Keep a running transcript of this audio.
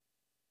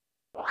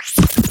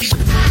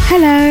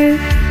Hello,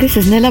 this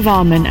is Nila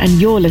Varman and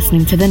you're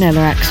listening to the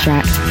Nila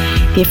Extract,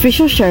 the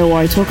official show where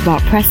I talk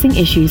about pressing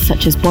issues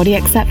such as body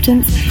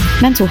acceptance,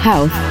 mental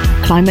health,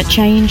 climate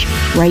change,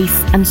 race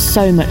and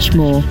so much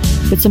more,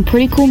 with some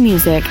pretty cool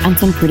music and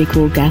some pretty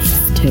cool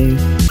guests too.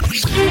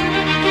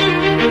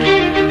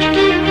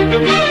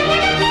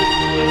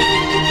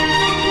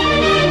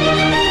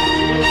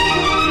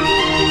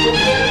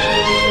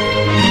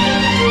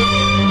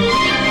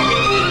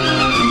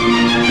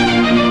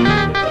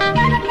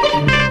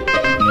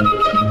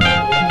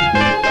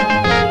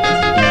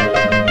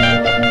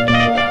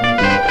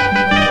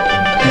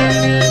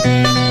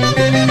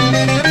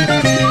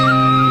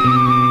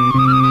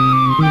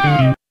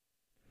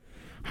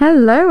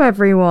 Hello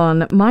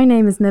everyone, my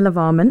name is Nila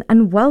Varman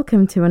and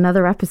welcome to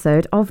another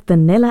episode of the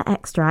Nila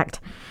Extract.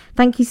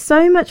 Thank you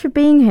so much for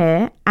being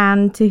here,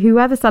 and to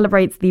whoever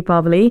celebrates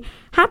Deepavali,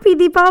 happy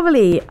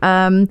Deepavali!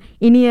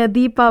 Iniya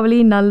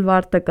Deepavali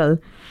Nalvartakal.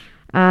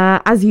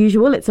 As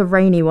usual, it's a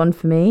rainy one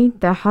for me.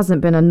 There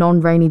hasn't been a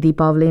non-rainy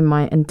Deepavali in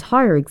my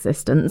entire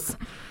existence.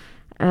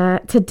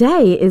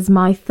 Today is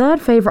my third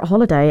favourite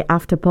holiday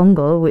after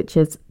Pongal, which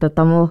is the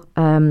Tamil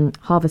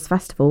Harvest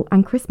Festival,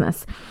 and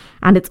Christmas.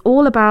 And it's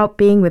all about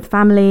being with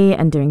family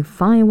and doing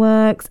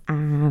fireworks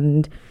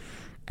and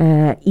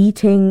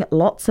eating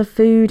lots of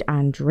food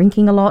and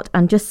drinking a lot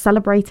and just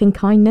celebrating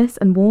kindness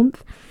and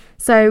warmth.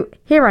 So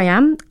here I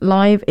am,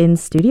 live in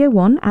Studio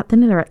 1 at the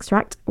Nila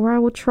Extract, where I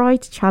will try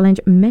to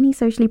challenge many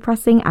socially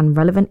pressing and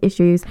relevant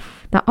issues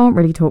that aren't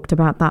really talked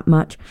about that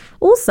much.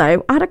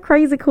 Also, I had a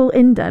crazy cool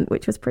indent,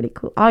 which was pretty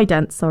cool.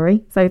 Ident,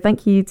 sorry. So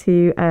thank you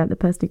to the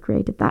person who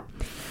created that.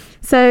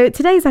 So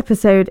today's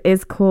episode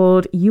is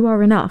called You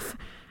Are Enough.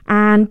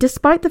 And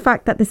despite the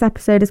fact that this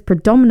episode is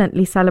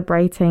predominantly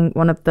celebrating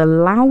one of the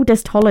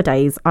loudest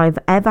holidays I've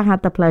ever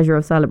had the pleasure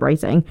of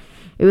celebrating,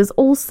 it was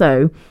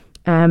also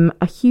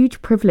a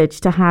huge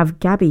privilege to have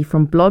Gabi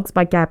from Blogs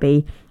by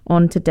Gabi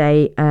on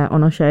today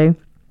on our show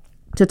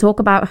to talk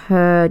about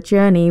her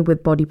journey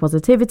with body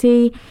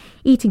positivity,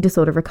 eating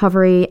disorder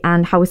recovery,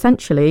 and how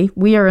essentially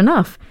we are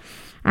enough.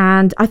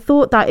 And I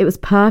thought that it was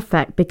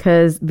perfect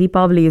because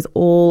Deepavali is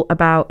all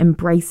about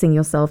embracing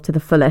yourself to the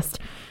fullest.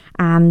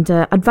 And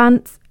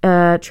advance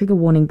trigger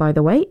warning, by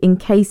the way, in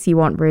case you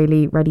aren't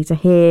really ready to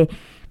hear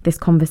this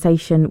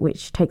conversation,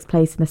 which takes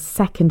place in the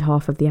second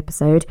half of the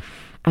episode,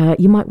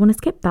 you might want to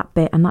skip that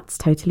bit, and that's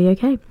totally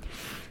okay.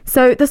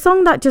 So the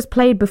song that just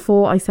played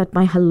before I said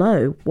my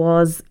hello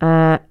was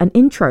an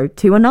intro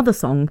to another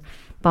song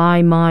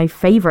by my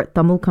favourite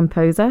Tamil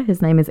composer.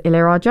 His name is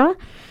Ilaiyaraja.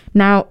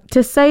 Now,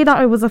 to say that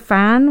I was a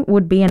fan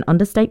would be an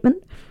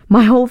understatement.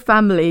 My whole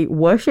family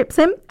worships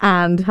him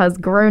and has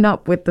grown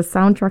up with the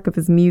soundtrack of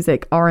his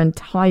music our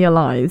entire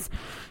lives.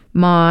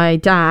 My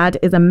dad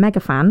is a mega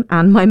fan,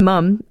 and my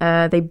mum,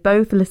 they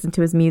both listened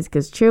to his music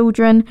as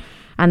children,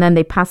 and then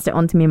they passed it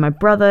on to me and my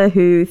brother,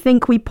 who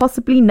think we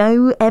possibly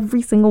know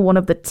every single one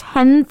of the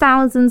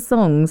 10,000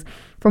 songs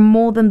from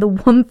more than the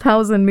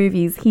 1,000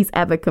 movies he's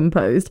ever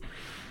composed.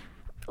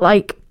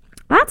 Like,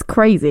 that's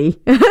crazy.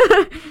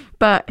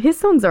 But his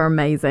songs are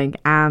amazing,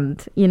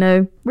 and, you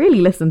know,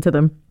 really listen to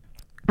them.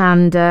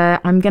 And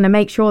I'm going to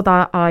make sure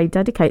that I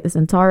dedicate this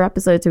entire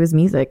episode to his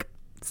music.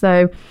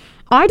 So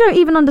I don't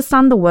even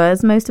understand the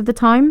words most of the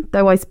time,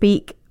 though I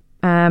speak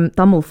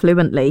Tamil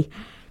fluently.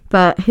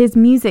 But his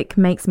music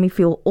makes me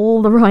feel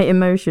all the right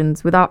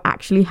emotions without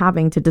actually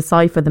having to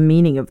decipher the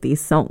meaning of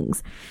these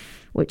songs,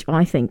 which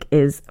I think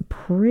is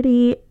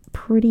pretty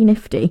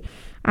nifty.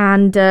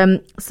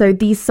 And so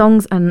these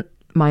songs are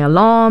my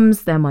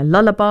alarms, they're my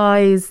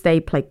lullabies, they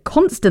play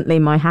constantly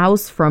in my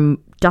house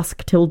from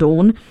dusk till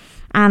dawn.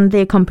 And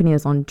they accompany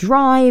us on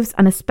drives,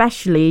 and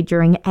especially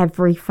during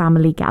every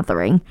family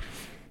gathering.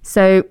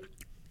 So,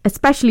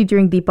 especially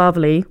during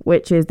Deepavali,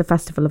 which is the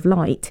Festival of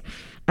Light,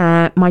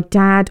 my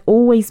dad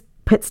always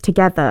puts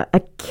together a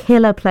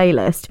killer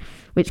playlist,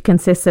 which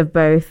consists of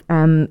both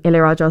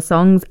Ilaiyaraja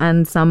songs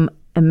and some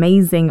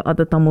amazing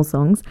other Tamil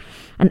songs.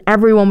 And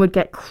everyone would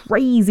get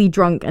crazy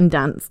drunk and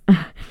dance.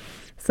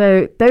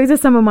 So, those are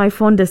some of my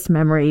fondest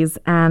memories.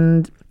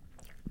 And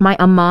my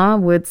amma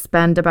would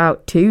spend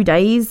about 2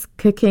 days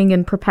cooking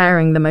and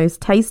preparing the most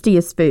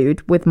tastiest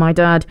food with my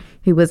dad,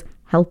 who was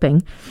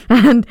helping.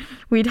 And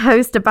we'd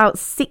host about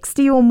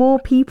 60 or more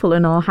people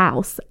in our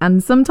house,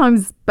 and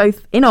sometimes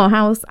both in our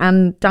house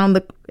and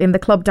in the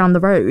club down the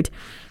road.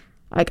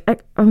 Like,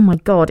 oh my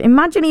God,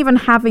 imagine even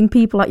having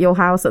people at your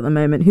house at the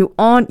moment who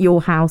aren't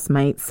your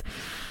housemates.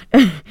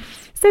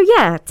 So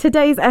yeah,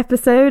 today's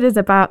episode is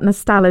about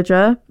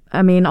nostalgia.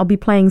 I mean, I'll be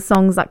playing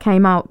songs that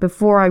came out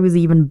before I was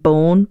even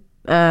born.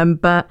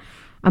 But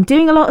I'm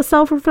doing a lot of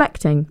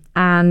self-reflecting,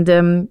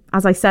 and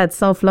as I said,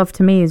 self-love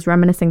to me is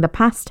reminiscing the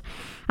past,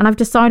 and I've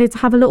decided to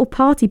have a little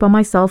party by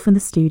myself in the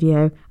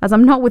studio, as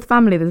I'm not with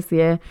family this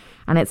year,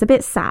 and it's a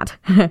bit sad.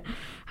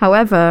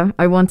 However,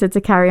 I wanted to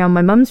carry on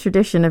my mum's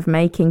tradition of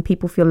making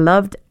people feel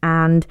loved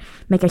and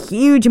make a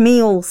huge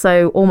meal,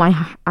 so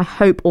I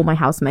hope all my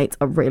housemates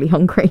are really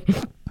hungry.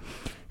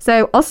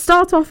 So I'll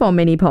start off our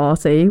mini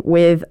party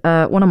with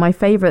one of my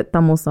favourite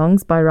Tamil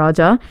songs by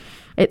Raja.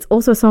 It's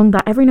also a song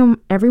that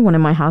everyone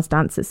in my house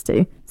dances to,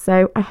 so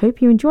I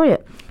hope you enjoy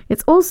it.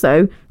 It's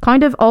also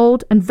kind of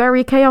old and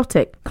very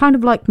chaotic, kind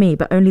of like me,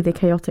 but only the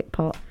chaotic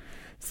part.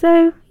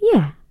 So,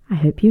 yeah, I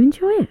hope you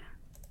enjoy it.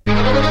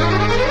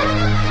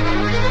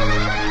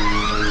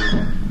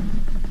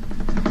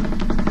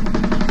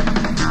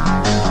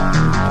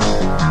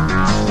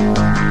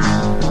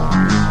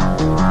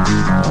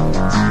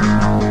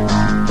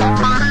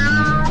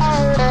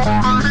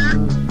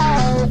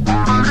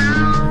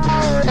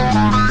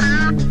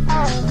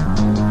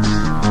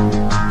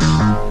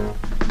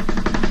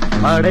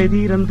 மடை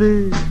தீரந்து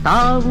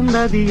தாவும்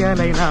நதி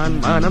அலை நான்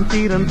மனம்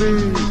தீரந்து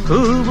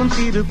கூவும்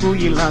சிறு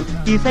குயில் நான்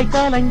இசை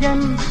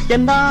கலைஞன்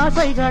என்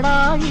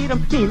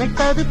ஆசைகளாயிரம்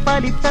நினைத்தது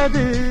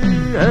பலித்தது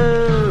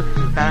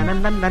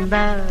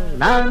தனநந்தா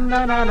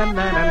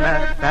நந்தனந்தனந்தா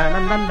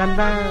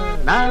தனநந்தா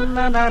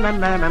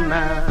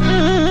நந்தனந்தனந்தா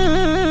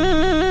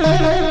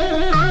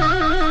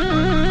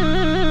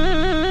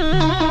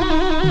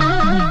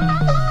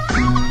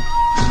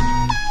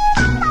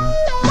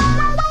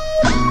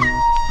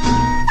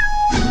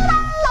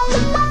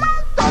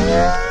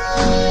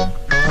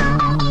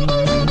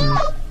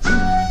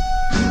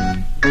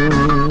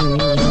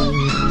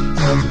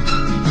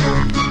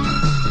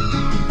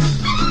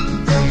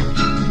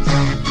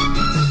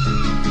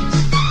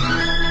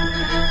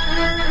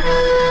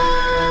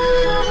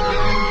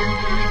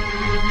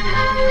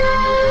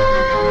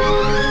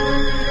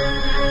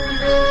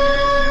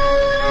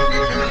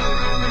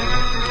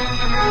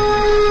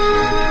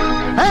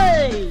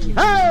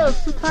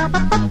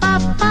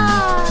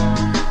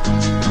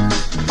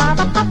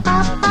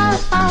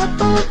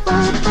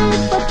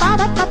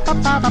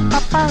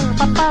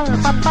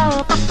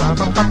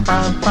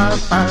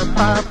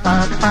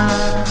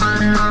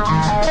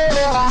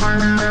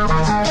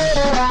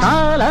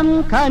காலம்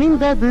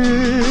கனிந்தது,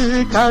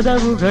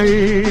 கதவுகள்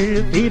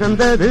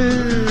திறந்தது,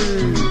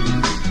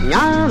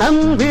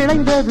 ஞானம்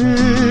விளைந்தது,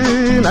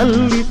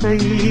 நல்லிசை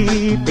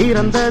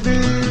பிறந்தது.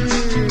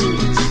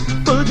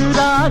 புது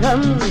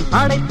ராகம்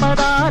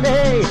அடைப்பதாலே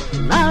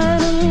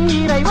நானும்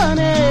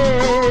இறைவனே,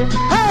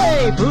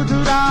 புது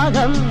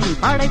ராகம்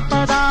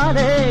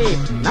படைப்பதாலே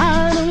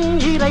நானும்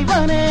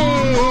இறைவனே.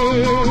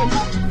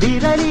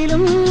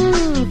 விரலிலும்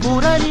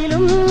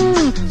குரலிலும்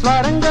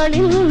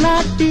ஸ்வரங்களின்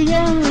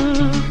நாட்டியம்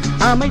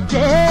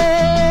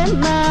அமைச்சேன்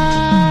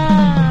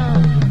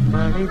நான்.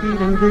 மழை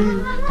திறந்து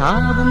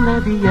தாவும்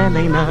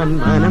நதியலை நான்,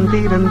 மனம்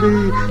திறந்து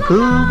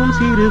கூவும்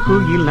சிறு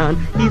குயில் நான்,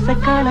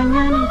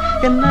 இசைக்கலைஞன்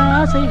என்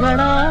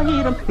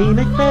ஆசைகளாயிரம்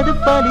நினைத்தது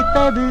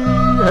பலித்தது.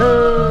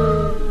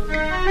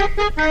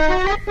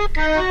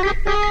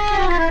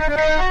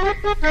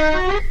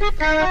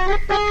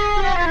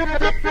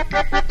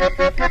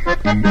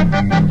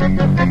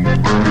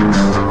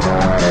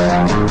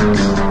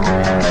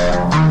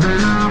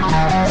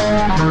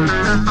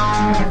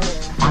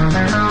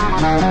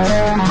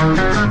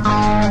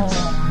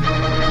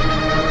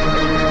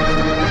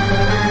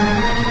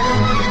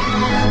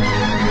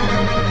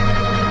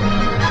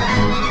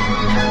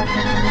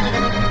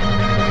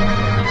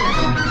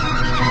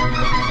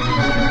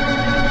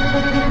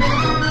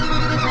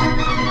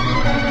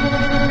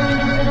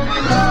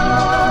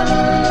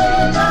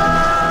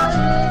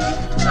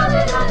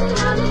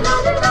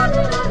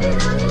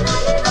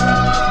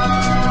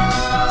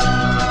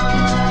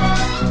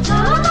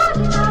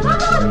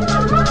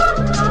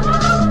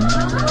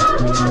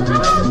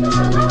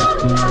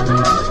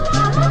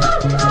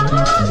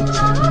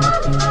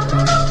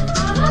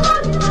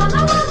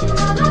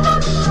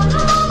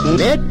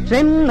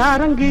 நேற்றென்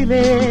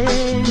அரங்கிலே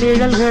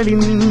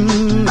நிழல்களின்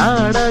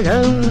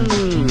நாடகம்,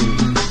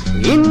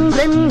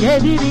 இன்றென்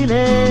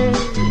எதிரிலே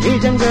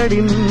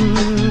நிஜங்களின்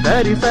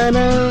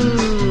தரிசனம்.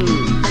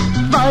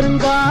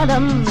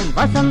 வருங்காலம்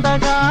வசந்த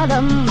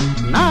காலம்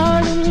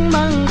நாளும்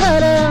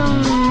மங்களம்,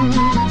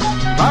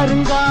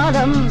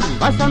 வருங்காலம்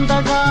வசந்த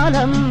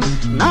காலம்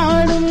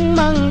நாளும்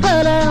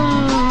மங்களம்.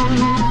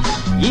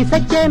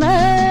 இசைக்கென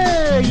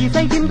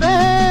இசைகின்ற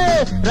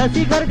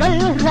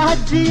ரசிகர்கள்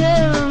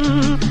ராஜ்யம்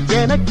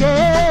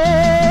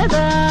எனக்கேதான்.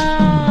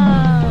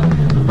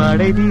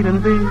 மழை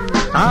திறந்து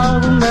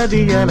தாவும்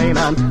நதியலை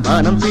நான்,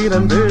 மனம்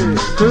திறந்து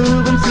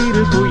கூவும்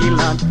சிறு குயில்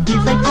நான்,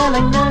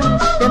 இசைக்கலைஞன்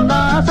என்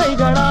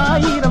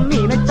ஆசைகளாயிரம்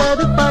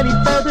நினைத்தது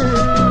பலித்தது.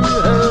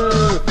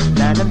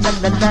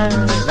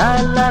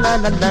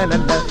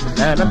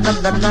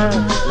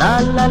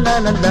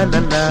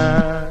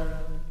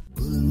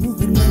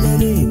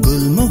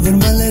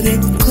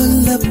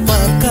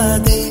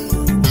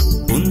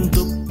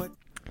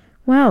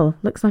 Well,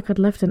 looks like I'd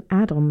left an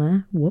ad on there.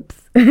 Whoops.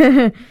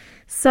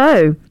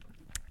 So,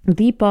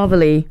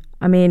 Deepavali,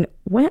 I mean,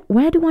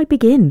 where do I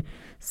begin?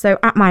 So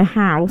at my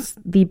house,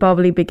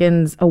 Deepavali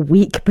begins a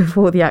week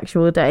before the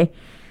actual day.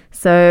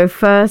 So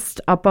first,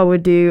 Appa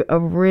would do a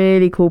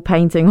really cool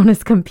painting on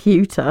his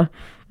computer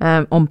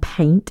on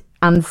Paint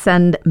and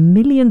send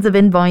millions of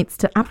invites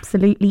to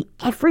absolutely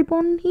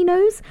everyone he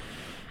knows.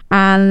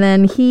 And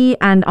then he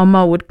and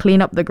Amma would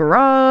clean up the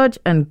garage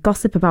and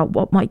gossip about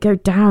what might go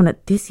down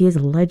at this year's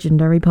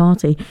legendary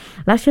party.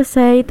 Let's just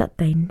say that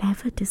they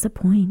never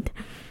disappoint.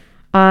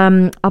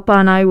 Appa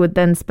and I would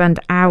then spend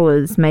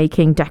hours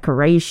making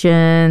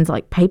decorations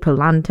like paper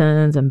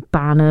lanterns and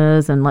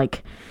banners and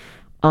like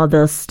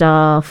other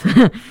stuff.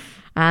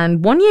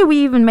 And one year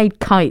we even made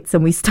kites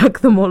and we stuck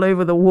them all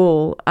over the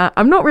wall.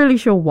 I'm not really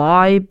sure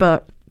why,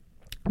 but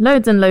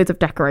loads and loads of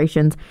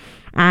decorations.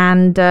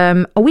 And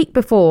a week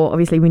before,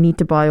 obviously, we need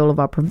to buy all of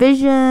our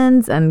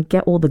provisions and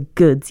get all the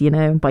goods, you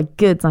know. By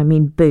goods, I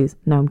mean booze.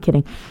 No, I'm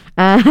kidding.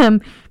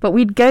 But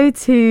we'd go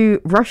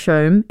to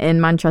Rusholme in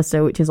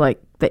Manchester, which is like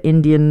the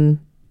Indian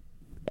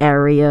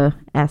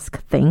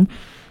area-esque thing.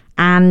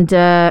 And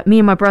me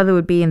and my brother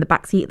would be in the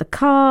backseat of the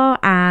car,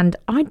 and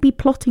I'd be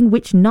plotting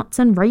which nuts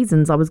and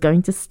raisins I was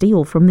going to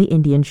steal from the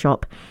Indian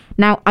shop.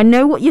 Now, I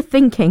know what you're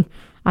thinking.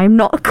 I'm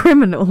not a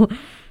criminal,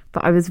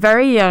 but I was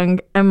very young,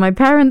 and my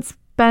parents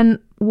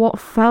spent what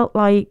felt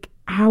like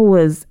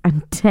hours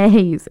and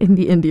days in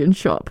the Indian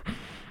shop.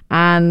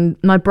 And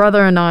my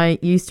brother and I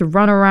used to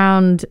run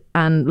around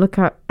and look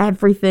at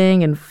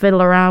everything and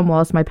fiddle around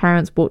whilst my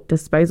parents bought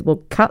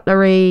disposable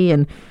cutlery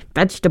and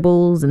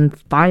vegetables and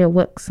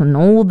fireworks and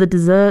all the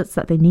desserts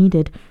that they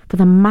needed for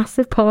the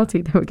massive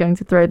party they were going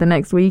to throw the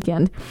next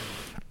weekend.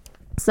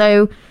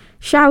 So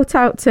shout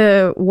out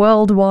to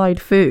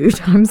Worldwide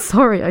Food. I'm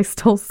sorry I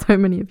stole so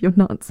many of your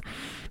nuts.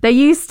 There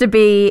used to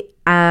be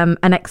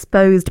an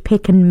exposed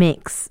pick and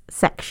mix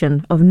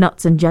section of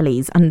nuts and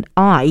jellies, and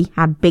I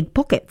had big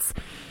pockets.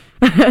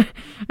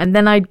 And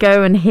then I'd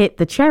go and hit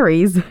the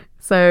cherries.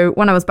 So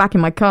when I was back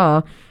in my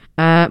car,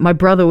 my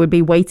brother would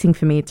be waiting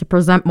for me to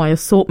present my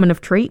assortment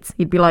of treats.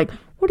 He'd be like,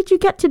 "What did you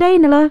get today,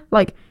 Nilla?"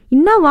 Like,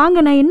 and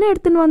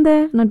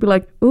I'd be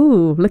like,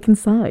 "Ooh, look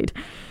inside."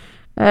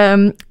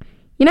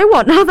 You know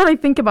what? Now that I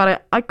think about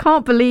it, I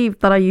can't believe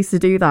that I used to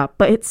do that,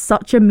 but it's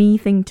such a me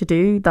thing to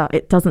do that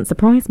it doesn't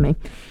surprise me.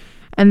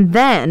 And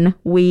then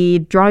we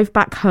drive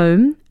back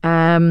home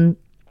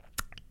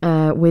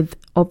with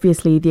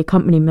obviously the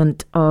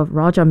accompaniment of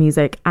Raja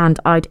music, and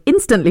I'd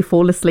instantly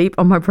fall asleep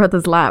on my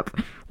brother's lap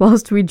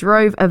whilst we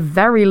drove a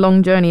very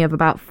long journey of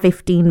about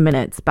 15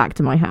 minutes back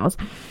to my house.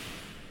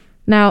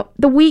 Now,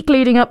 the week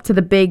leading up to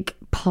the big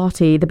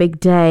party, the big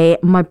day,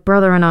 my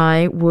brother and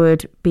I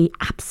would be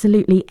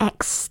absolutely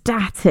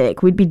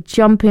ecstatic. We'd be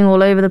jumping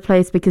all over the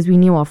place because we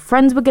knew our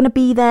friends were going to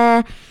be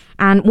there.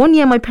 And one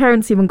year my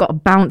parents even got a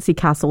bouncy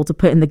castle to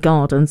put in the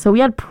garden. So we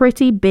had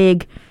pretty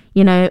big,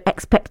 you know,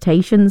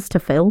 expectations to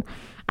fill.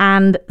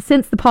 And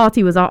since the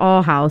party was at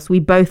our house, we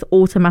both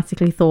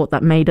automatically thought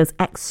that made us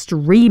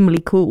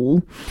extremely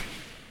cool.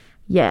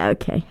 Yeah,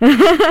 okay.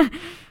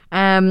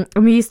 And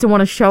we used to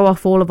want to show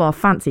off all of our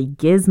fancy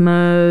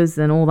gizmos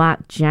and all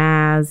that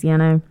jazz, you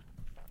know.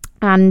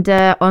 And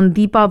on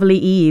Deepavali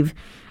Eve,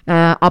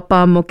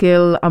 Appa,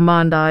 Mukil, Amma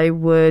and I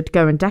would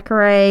go and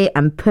decorate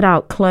and put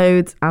out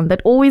clothes. And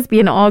there'd always be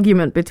an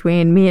argument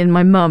between me and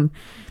my mum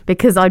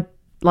because I'd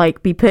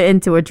like be put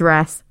into a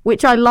dress,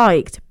 which I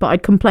liked, but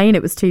I'd complain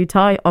it was too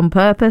tight on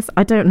purpose.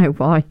 I don't know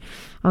why.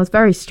 I was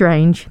very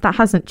strange. That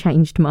hasn't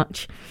changed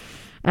much.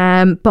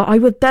 But I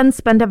would then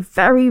spend a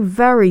very,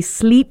 very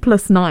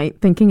sleepless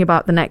night thinking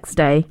about the next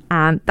day.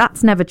 And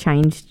that's never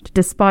changed,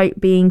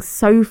 despite being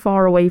so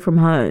far away from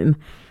home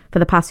for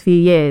the past few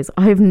years.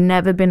 I've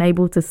never been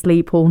able to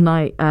sleep all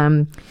night,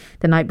 the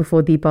night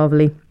before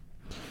Deepavali.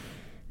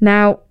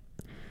 Now,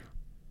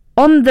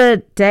 on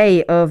the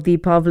day of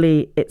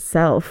Deepavali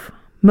itself,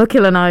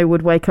 Mukil and I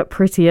would wake up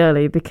pretty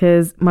early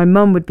because my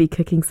mum would be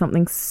cooking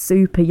something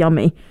super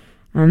yummy.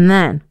 And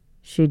then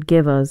she'd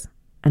give us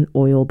an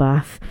oil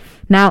bath.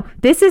 Now,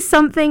 this is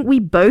something we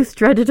both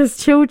dreaded as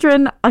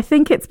children. I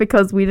think it's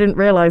because we didn't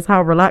realise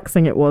how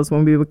relaxing it was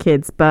when we were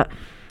kids, but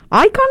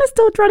I kind of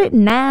still dread it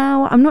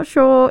now. I'm not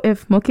sure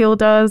if Mukil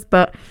does,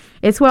 but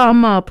it's where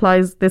Amma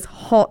applies this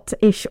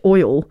hot-ish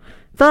oil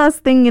first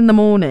thing in the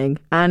morning,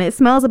 and it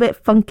smells a bit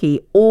funky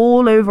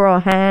all over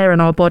our hair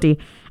and our body.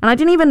 And I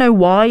didn't even know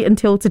why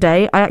until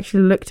today. I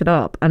actually looked it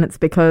up, and it's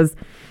because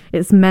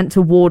it's meant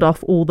to ward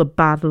off all the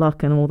bad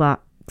luck and all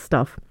that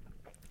stuff.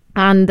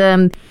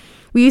 And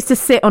we used to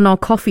sit on our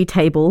coffee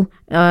table,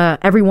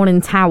 everyone in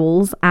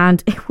towels,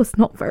 and it was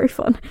not very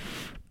fun.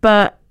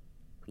 But,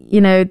 you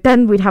know,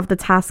 then we'd have the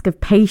task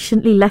of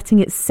patiently letting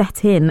it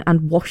set in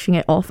and washing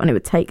it off, and it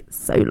would take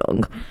so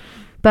long.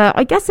 But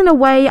I guess in a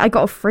way I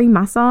got a free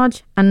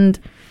massage, and,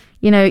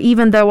 you know,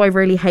 even though I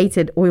really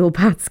hated oil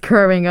baths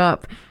growing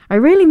up, I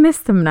really miss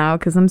them now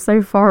because I'm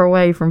so far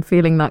away from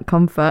feeling that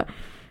comfort.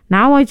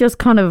 Now I just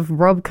kind of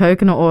rub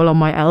coconut oil on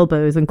my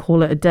elbows and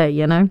call it a day,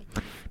 you know?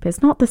 But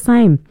it's not the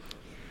same.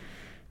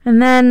 And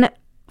then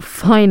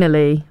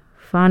finally,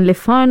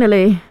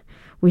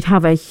 we'd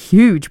have a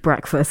huge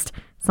breakfast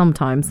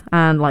sometimes.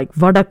 And like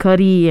vada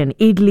curry and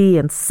idli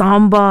and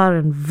sambar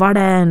and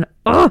vada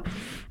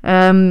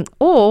and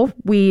or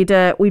we'd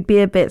be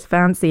a bit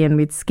fancy and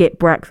we'd skip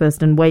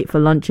breakfast and wait for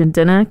lunch and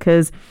dinner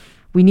because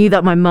we knew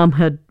that my mum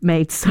had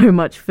made so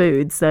much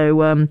food.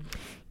 So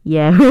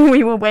yeah,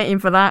 we were waiting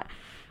for that.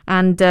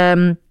 And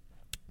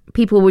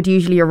people would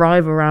usually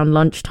arrive around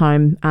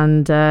lunchtime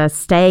and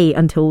stay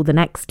until the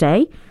next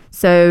day.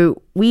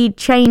 So we'd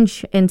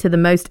change into the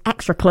most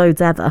extra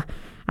clothes ever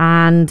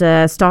and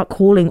start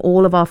calling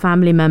all of our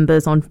family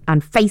members on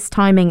and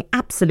FaceTiming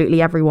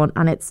absolutely everyone.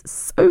 And it's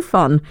so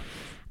fun.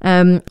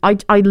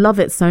 I love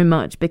it so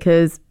much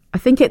because I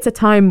think it's a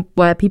time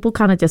where people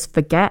kind of just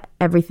forget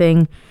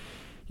everything,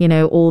 you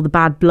know, all the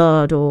bad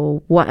blood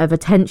or whatever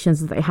tensions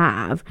that they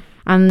have.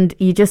 And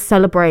you just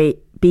celebrate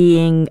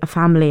being a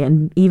family.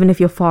 And even if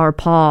you're far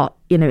apart,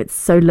 you know, it's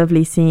so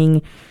lovely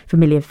seeing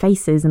familiar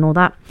faces and all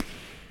that.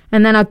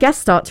 And then our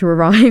guests start to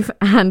arrive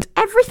and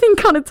everything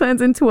kind of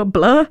turns into a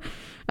blur.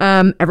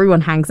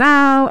 Everyone hangs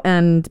out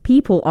and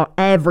people are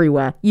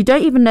everywhere. You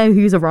don't even know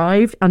who's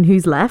arrived and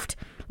who's left.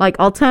 Like,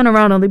 I'll turn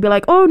around and they'll be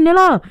like, oh,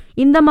 Nila,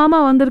 inda mama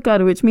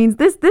vandirkaru, which means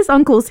this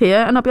uncle's here.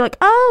 And I'll be like,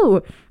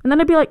 oh. And then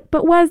I'd be like,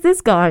 but where's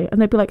this guy?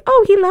 And they'd be like,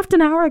 oh, he left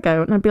an hour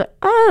ago. And I'd be like,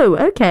 oh,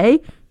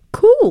 okay,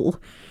 cool.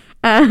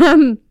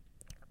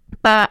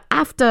 But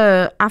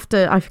after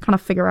I kind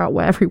of figure out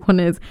where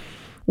everyone is,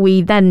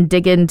 we then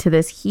dig into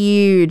this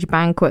huge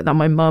banquet that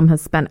my mum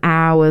has spent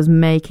hours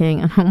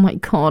making. And oh my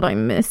God, I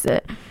miss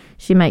it.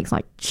 She makes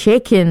like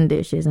chicken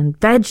dishes and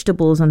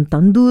vegetables and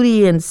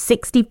tandoori and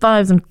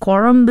 65s and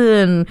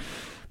korambu and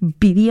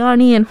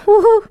biryani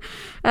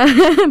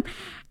and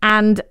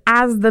and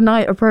as the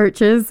night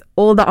approaches,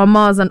 all the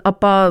ammas and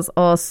appas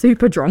are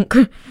super drunk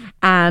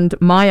and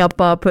my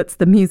appa puts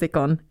the music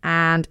on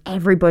and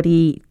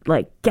everybody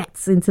like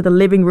gets into the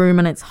living room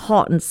and it's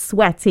hot and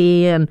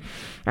sweaty and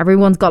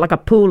everyone's got like a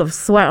pool of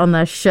sweat on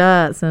their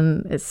shirts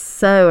and it's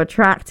so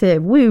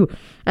attractive. Woo.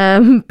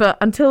 But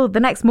until the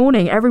next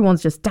morning,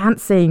 everyone's just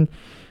dancing.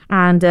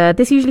 And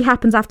this usually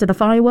happens after the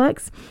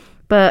fireworks.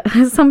 But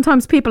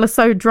sometimes people are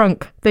so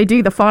drunk, they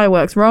do the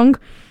fireworks wrong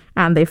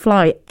and they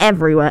fly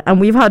everywhere. And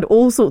we've had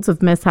all sorts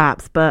of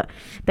mishaps, but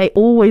they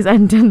always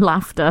end in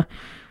laughter.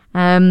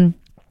 And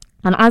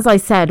as I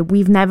said,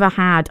 we've never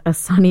had a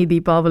sunny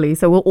Deepavali.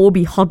 So we'll all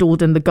be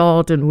huddled in the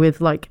garden with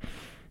like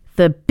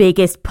the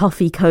biggest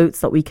puffy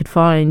coats that we could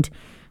find.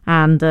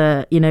 And,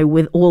 you know,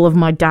 with all of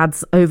my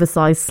dad's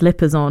oversized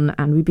slippers on,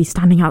 and we'd be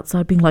standing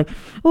outside being like,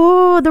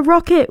 oh, the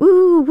rocket,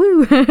 woo,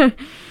 woo.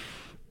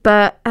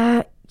 But,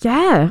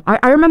 yeah,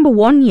 I remember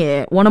one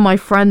year, one of my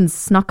friends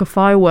snuck a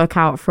firework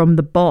out from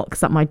the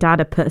box that my dad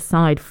had put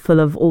aside full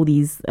of all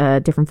these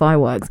different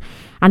fireworks.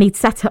 And he'd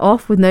set it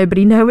off with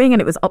nobody knowing, and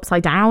it was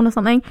upside down or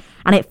something.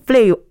 And it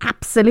flew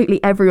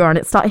absolutely everywhere, and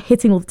it started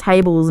hitting all the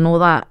tables and all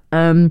that.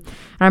 And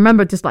I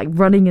remember just like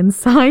running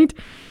inside.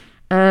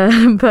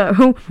 But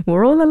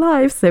we're all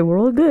alive, so we're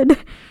all good.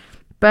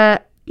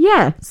 But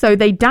yeah, so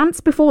they dance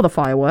before the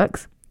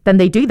fireworks, then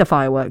they do the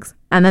fireworks,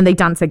 and then they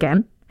dance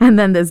again, and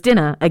then there's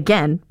dinner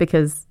again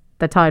because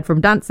they're tired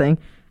from dancing,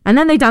 and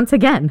then they dance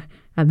again,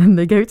 and then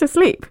they go to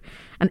sleep.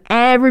 And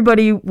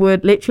everybody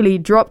would literally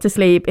drop to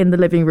sleep in the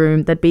living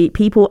room. There'd be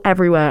people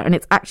everywhere, and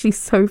it's actually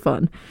so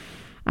fun.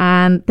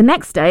 And the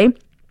next day,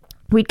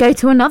 we'd go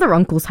to another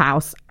uncle's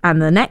house,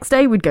 and the next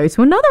day we'd go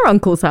to another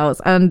uncle's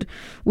house, and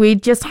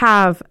we'd just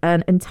have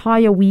an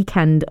entire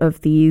weekend of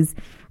these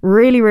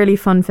really, really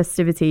fun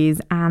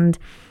festivities. And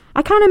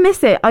I kind of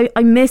miss it.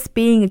 I miss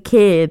being a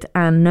kid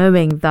and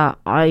knowing that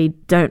I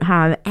don't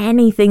have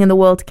anything in the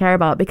world to care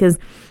about because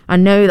I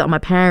know that my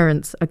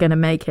parents are going to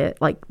make it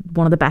like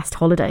one of the best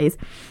holidays.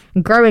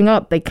 And growing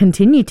up, they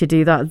continue to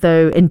do that,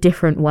 though, in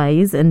different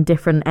ways, in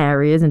different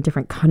areas, in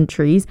different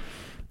countries.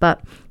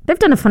 But they've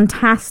done a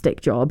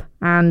fantastic job.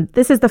 And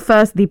this is the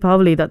first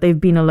Deepavali that they've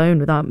been alone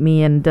without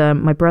me and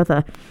my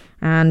brother.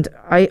 And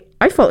I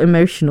felt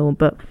emotional,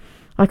 but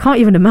I can't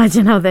even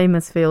imagine how they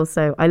must feel.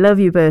 So I love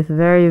you both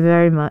very,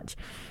 very much.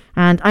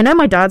 And I know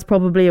my dad's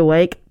probably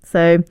awake.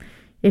 So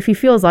if he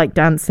feels like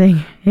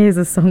dancing, here's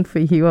a song for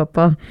you,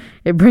 Appa.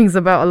 It brings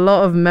about a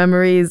lot of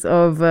memories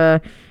of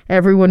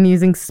everyone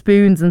using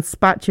spoons and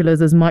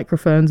spatulas as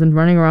microphones and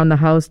running around the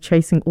house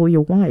chasing all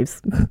your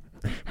wives.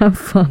 Have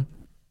fun.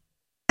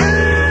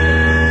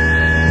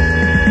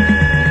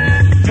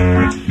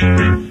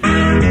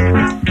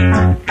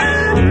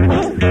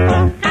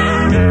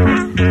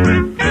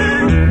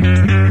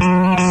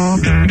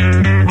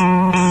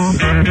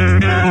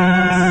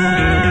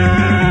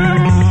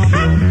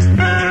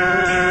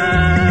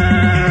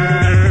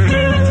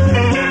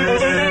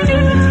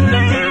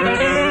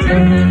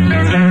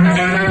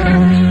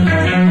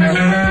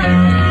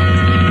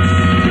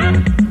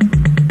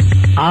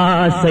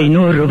 ஆசை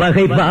 100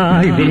 வகை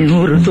வாழ்வில்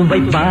 100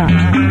 சுவைப்பா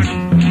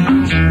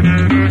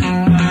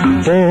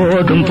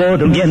போதும்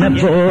போதும் என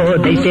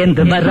போதை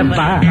சேர்ந்து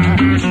வரப்பா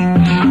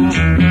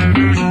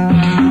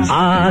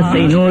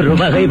ஆசை 100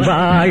 வகை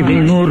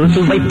வாழ்வில் 100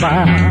 சுவைப்பா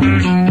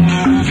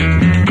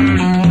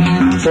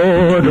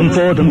போதும்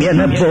போதும்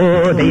என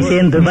போதை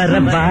சேர்ந்து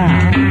வரப்பா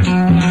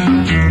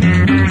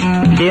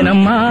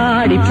தினம்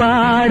ஆடி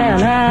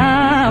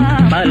பாடலாம்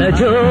பல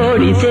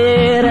ஜோடி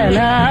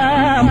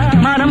சேரலாம்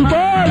மனம்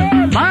போல்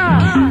வா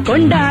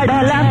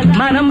கொண்டாடலாம்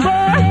மனம்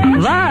போல்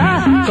வா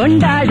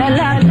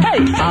கொண்டாடலாம்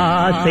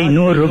ஆசை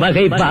 100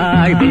 வகை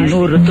வாழ்வில்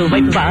 100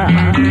 சுவைப்பா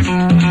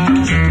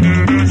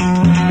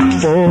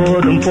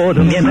போதும்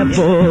போதும் என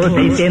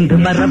போதை சேர்ந்து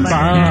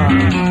வரப்பா.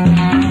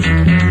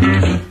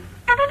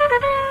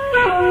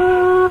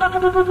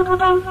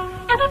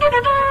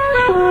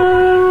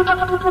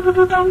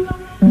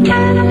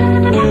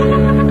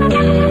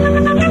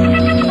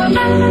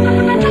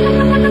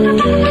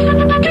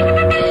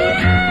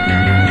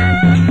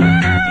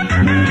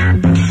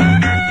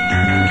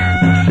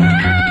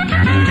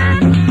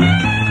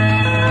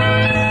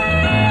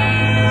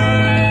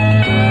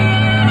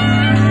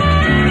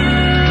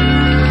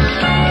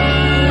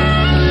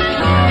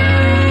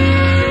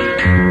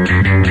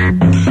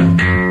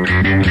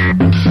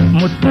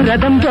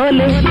 முத்துரதம்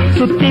போலே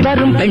சுத்தி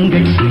வரும்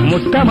பெண்கள்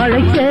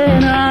முத்தமழை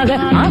தேனாக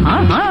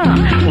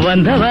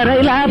வந்தவரை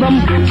லாபம்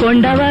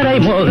கொண்டவரை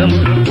மோகம்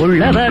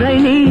உள்ளவரை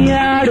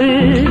நீயாடு.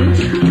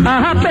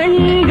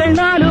 பெண்கள்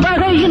 4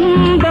 வகை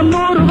இன்பம்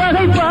 100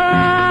 வகை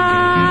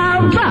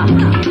பாவா.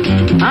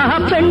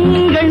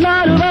 பெண்கள்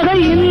 4 வகை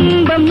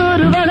இன்பம்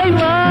 100 வகை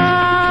வா.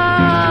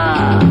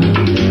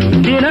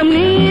 தினம்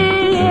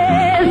நீயே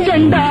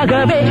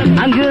செண்டாகவே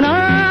அங்கு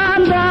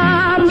நான்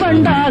தான்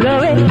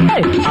வண்டாகவே.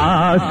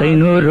 ஆசை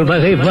 100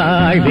 வகை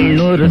வாழ்வில்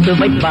 100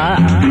 சுவைப்பா.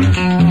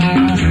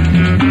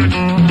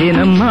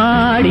 தினம்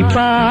ஆடி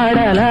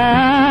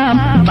பாடலாம்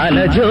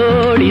பல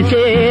ஜோடி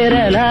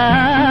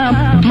சேரலாம்.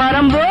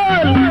 மரம்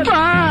போல்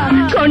வா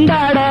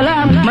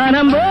கொண்டாடலாம்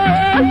மனம்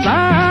போல் வா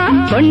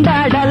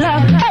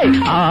கொண்டாடலாம்.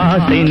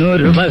 ஆசை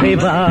 100 வகை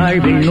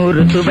வாழ்வில்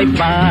 100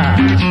 சுவைப்பா.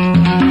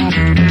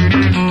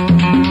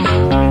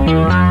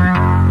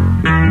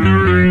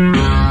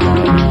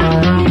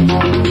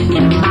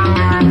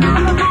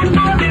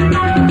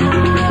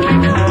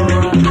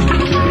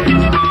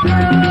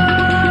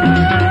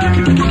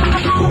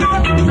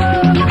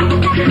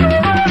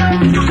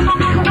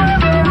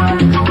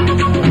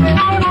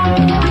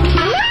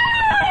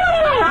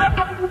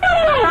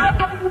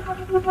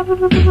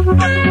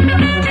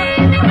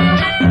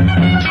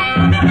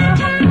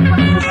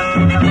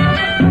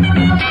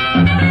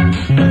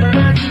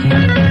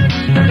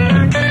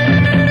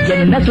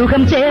 என்ன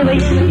சுகம் தேவை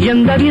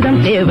எந்த விதம்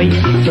தேவை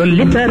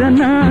சொல்லித்தர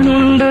நான்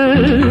உண்டு.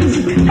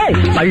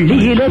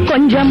 பள்ளியிலே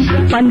கொஞ்சம்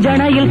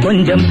பஞ்சனையில்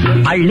கொஞ்சம்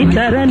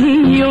அள்ளித்தர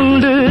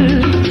நீயுண்டு.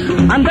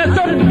 அந்த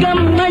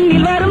சொர்க்கம்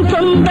மண்ணில் வரும்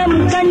சொந்தம்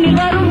கண்ணில்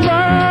வரும் வா.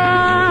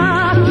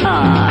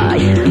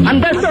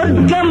 அந்த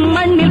சொர்க்கம்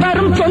மண்ணில்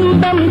வரும்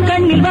சொந்தம்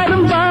கண்ணில்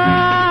வரும் வா.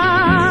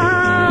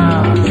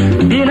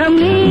 தினம்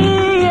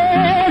நீயே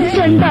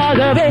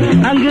செண்டாகவே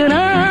அங்கு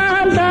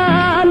நான்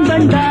தான்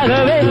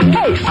வண்டாகவே.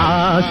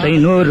 ஆசை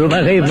 100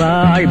 வகை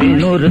வாழ்வில்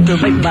 100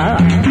 சுவைப்பா.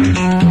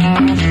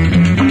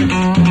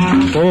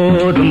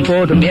 போதும்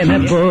போதும் என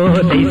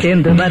போதை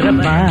சேர்ந்து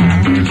வரப்பா.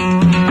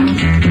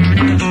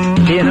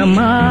 தினம்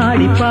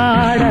ஆடி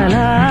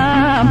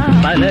பாடலாம்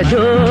பல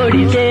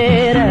ஜோடி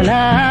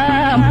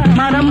சேரலாம்.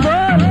 மனம்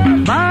போல்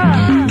வா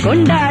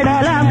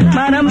கொண்டாடலாம்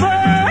மனம்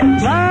போல்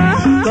வா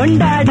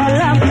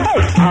கொண்டாடலாம்.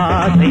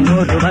 ஆசை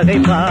 100 வகை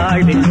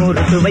வாழ்வில்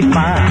 100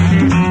 சுவைப்பா.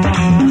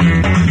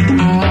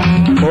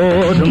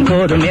 போதும்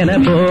போதும் என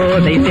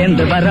போதை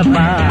சேர்ந்து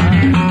வரப்பா.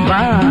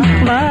 வா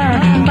வா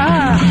வா.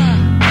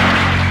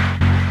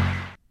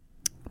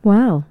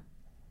 Wow,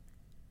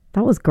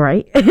 that was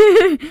great.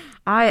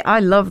 I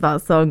love that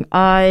song.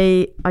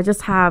 I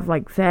just have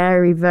like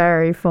very,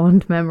 very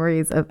fond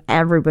memories of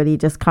everybody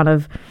just kind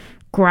of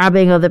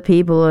grabbing other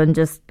people, and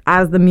just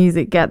as the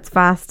music gets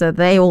faster,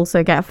 they also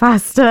get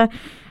faster.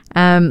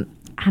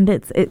 And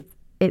it's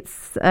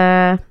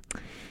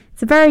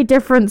a very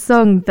different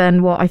song than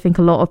what I think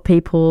a lot of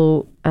people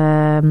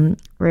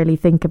really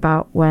think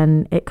about when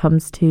it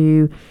comes to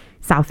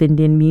South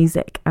Indian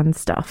music and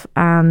stuff.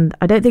 And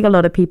I don't think a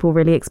lot of people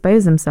really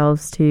expose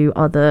themselves to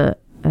other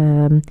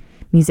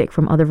music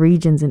from other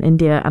regions in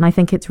India. And I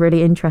think it's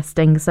really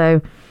interesting. So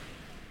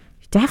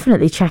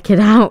definitely check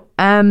it out.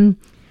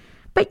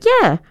 But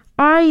yeah,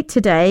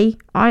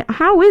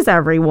 how is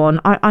everyone?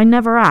 I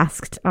never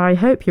asked. I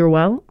hope you're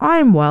well.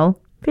 I'm well.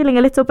 Feeling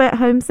a little bit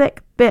homesick.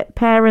 Bit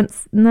parents.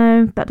 No,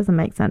 that doesn't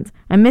make sense.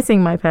 I'm missing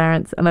my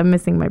parents and I'm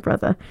missing my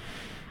brother.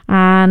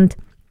 And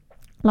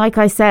like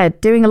I said,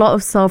 doing a lot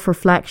of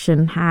self-reflection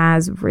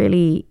has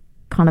really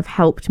kind of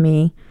helped me,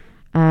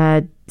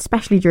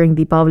 especially during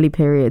the Deepavali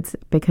periods,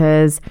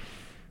 because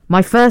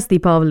my first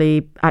Deepavali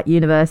at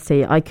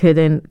university, I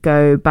couldn't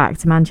go back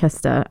to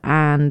Manchester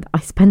and I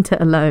spent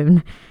it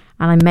alone.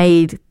 And I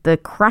made the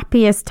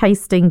crappiest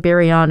tasting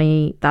biryani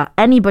that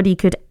anybody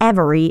could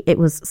ever eat. It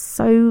was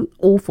so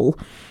awful.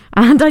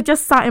 And I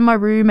just sat in my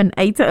room and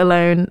ate it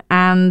alone.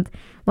 And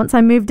once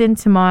I moved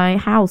into my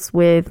house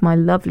with my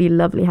lovely,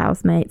 lovely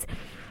housemates,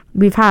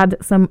 we've had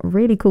some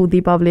really cool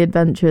Deepavali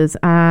adventures.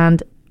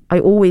 And I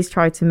always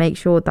try to make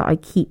sure that I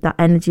keep that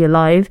energy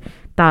alive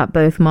that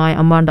both my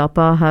Amma and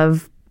Appa have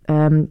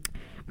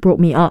brought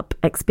me up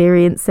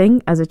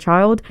experiencing as a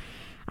child.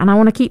 And I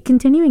want to keep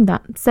continuing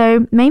that. So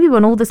maybe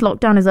when all this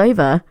lockdown is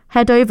over,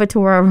 head over to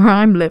wherever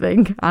I'm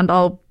living and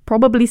I'll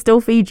probably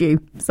still feed you.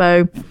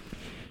 So,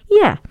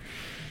 yeah.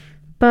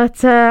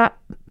 But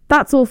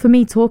that's all for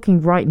me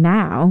talking right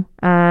now.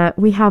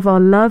 We have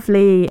our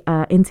lovely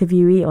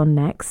interviewee on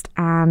next,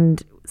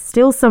 and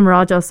still some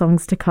Raja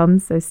songs to come,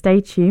 so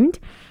stay tuned.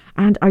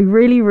 And I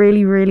really,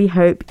 really, really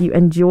hope you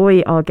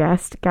enjoy our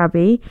guest,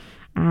 Gabi,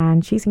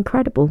 and she's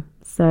incredible.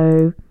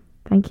 So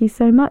thank you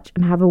so much,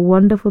 and have a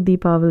wonderful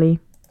Deepavali.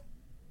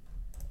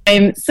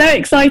 I'm so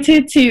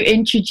excited to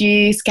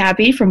introduce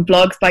Gabi from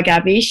Blogs by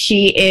Gabi.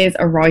 She is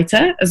a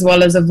writer as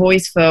well as a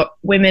voice for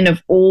women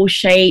of all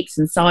shapes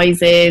and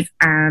sizes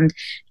and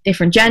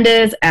different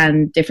genders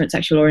and different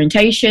sexual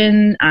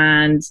orientation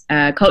and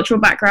cultural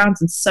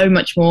backgrounds and so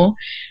much more.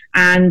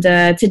 And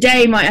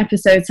today my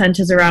episode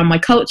centers around my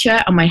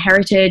culture and my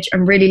heritage.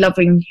 I'm really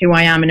loving who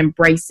I am and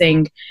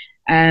embracing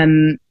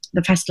the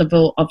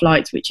Festival of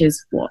Lights, which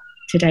is what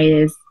today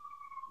is.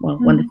 Well,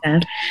 one the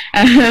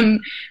third.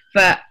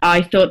 But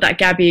I thought that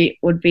Gabi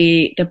would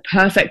be the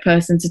perfect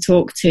person to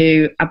talk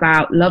to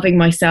about loving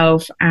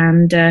myself.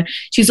 And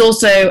she's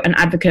also an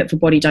advocate for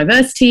body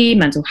diversity,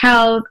 mental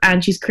health,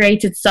 and she's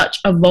created such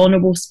a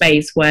vulnerable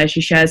space where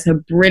she shares her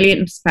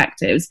brilliant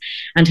perspectives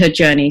and her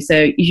journey.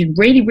 So you should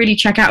really, really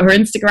check out her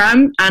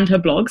Instagram and her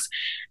blogs,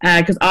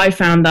 because I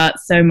found that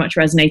so much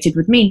resonated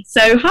with me.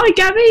 So hi,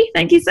 Gabi.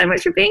 Thank you so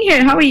much for being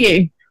here. How are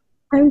you?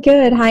 I'm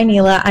good. Hi,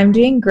 Neela. I'm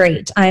doing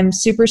great. I'm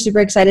super, super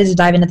excited to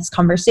dive into this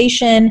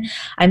conversation.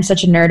 I'm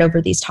such a nerd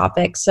over these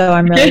topics, so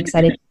I'm really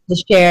excited to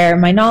share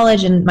my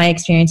knowledge and my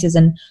experiences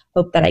and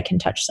hope that I can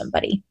touch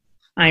somebody.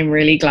 I'm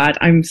really glad.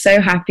 I'm so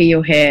happy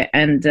you're here.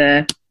 And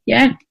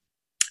yeah.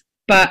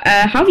 But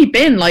how have you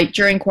been like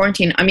during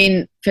quarantine? I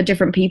mean, for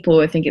different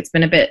people, I think it's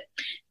been a bit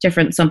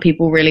different. Some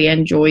people really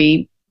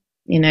enjoy,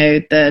 you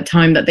know, the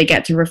time that they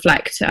get to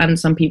reflect, and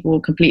some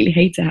people completely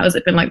hate it. How's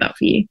it been like that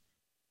for you?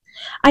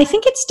 I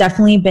think it's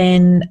definitely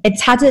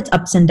it's had its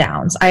ups and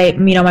downs.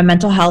 My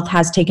mental health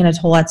has taken a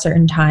toll at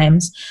certain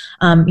times.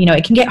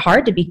 It can get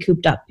hard to be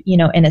cooped up, in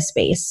a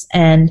space.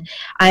 And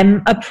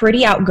I'm a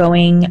pretty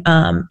outgoing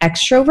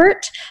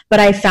extrovert,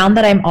 but I found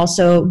that I'm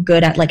also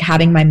good at like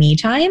having my me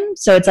time.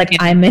 So it's like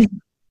I'm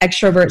an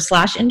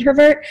extrovert /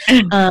 introvert.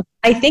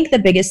 I think the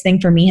biggest thing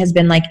for me has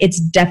been like, it's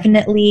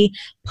definitely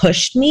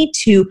pushed me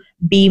to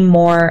be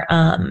more,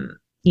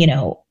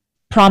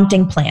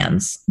 prompting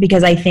plans,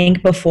 because I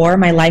think before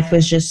my life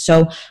was just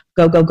so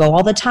go, go, go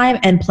all the time,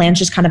 and plans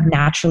just kind of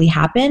naturally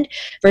happened,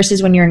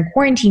 versus when you're in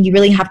quarantine, you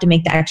really have to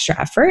make the extra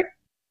effort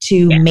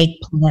to make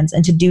plans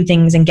and to do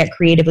things and get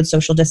creative with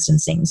social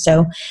distancing.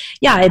 So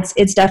yeah,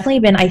 it's definitely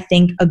been, I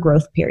think, a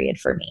growth period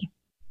for me.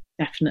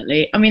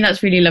 Definitely. I mean,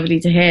 that's really lovely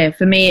to hear.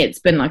 For me, it's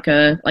been like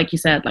you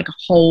said, like a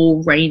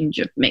whole range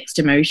of mixed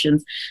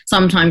emotions.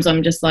 Sometimes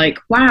I'm just like,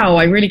 wow,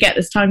 I really get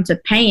this time to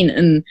paint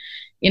and,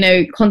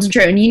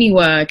 concentrate on uni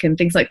work and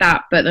things like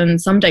that. But then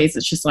some days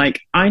it's just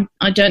like, I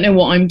don't know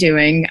what I'm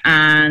doing,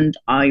 and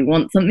I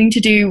want something to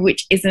do,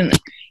 which isn't,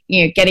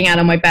 getting out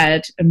of my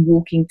bed and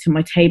walking to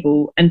my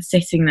table and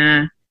sitting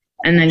there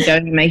and then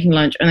going and making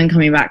lunch and then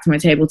coming back to my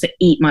table to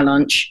eat my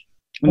lunch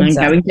and then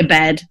going to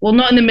bed. Well,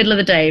 not in the middle of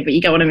the day, but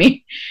you get what I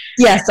mean?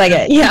 Yes, I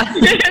get it. Yeah.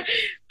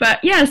 But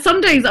yeah,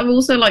 some days I've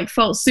also like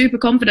felt super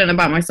confident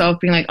about myself,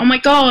 being like, oh my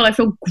God, I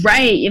feel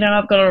great.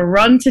 I've got a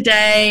run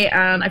today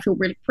and I feel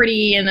really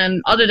pretty. And then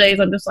other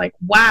days I'm just like,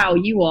 wow,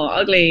 you are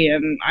ugly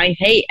and I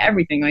hate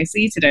everything I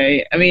see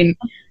today. I mean,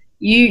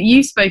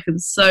 you've spoken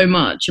so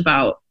much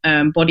about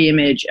body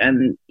image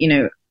and,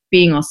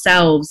 being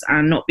ourselves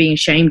and not being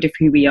ashamed of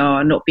who we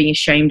are, not being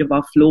ashamed of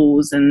our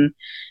flaws and,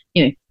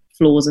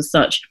 flaws as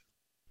such.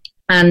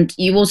 And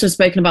you've also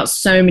spoken about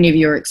so many of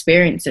your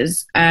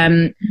experiences.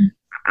 And,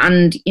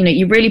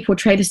 you really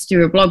portray this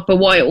through a blog. But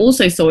what I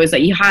also saw is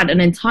that you had an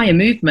entire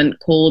movement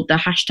called the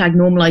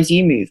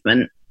 #NormalizeYou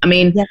movement. I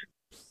mean,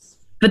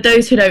 for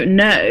those who don't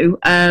know,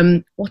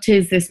 what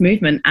is this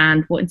movement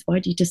and what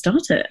inspired you to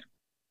start it?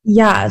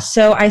 Yeah,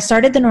 so I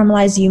started the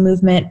normalising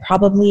movement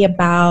probably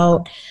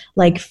about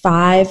like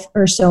 5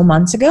 or so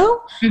months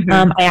ago.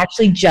 Mm-hmm. I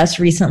actually just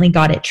recently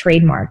got it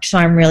trademarked, so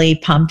I'm really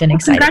pumped and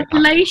excited.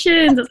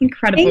 Congratulations, that's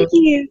incredible.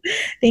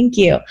 Thank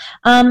you.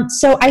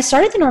 So I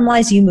started the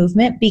normalising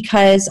movement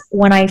because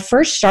when I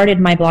first started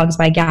my blogs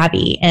by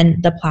Gabi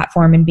and the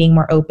platform and being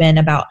more open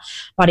about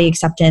body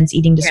acceptance,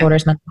 eating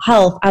disorders, mental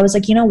health, I was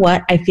like, you know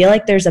what? I feel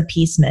like there's a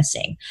piece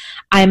missing.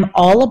 I'm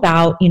all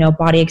about,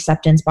 body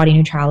acceptance, body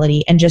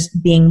neutrality, and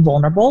just being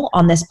vulnerable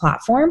on this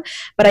platform.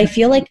 But I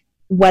feel like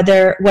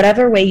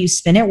whatever way you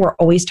spin it, we're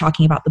always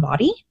talking about the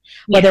body,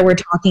 whether we're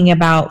talking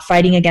about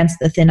fighting against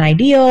the thin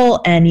ideal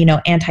and,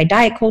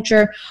 anti-diet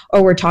culture,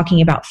 or we're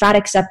talking about fat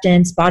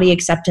acceptance, body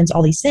acceptance,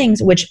 all these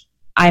things, which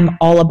I'm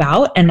all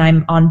about, and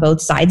I'm on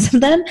both sides of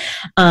them.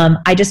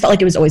 I just felt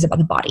like it was always about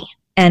the body.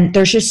 And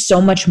there's just so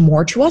much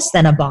more to us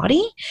than a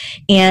body.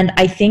 And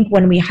I think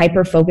when we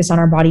hyper focus on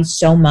our bodies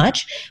so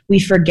much, we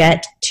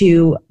forget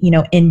to,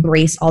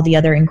 embrace all the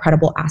other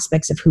incredible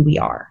aspects of who we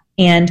are.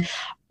 And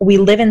we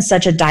live in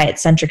such a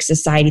diet-centric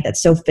society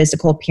that's so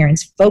physical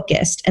appearance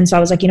focused. And so I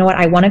was like, you know what?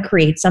 I want to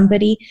create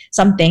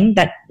something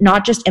that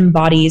not just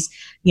embodies,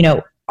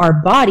 our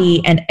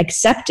body and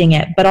accepting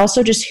it, but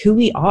also just who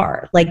we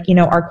are, like, you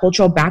know, our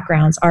cultural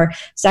backgrounds, our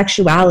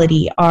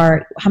sexuality,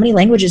 our how many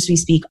languages we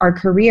speak, our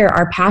career,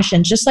 our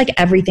passions, just like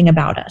everything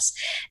about us.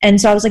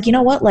 And so I was like, you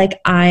know what, like,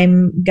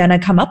 I'm gonna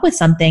come up with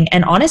something.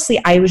 And honestly,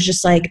 I was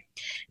just like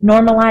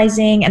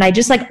normalizing, and I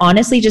just like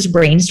honestly just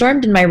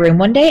brainstormed in my room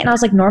one day, and I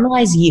was like,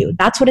 normalize you.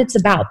 That's what it's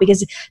about,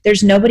 because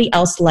there's nobody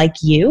else like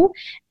you,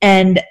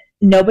 and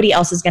nobody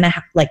else is going to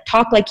like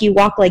talk like you,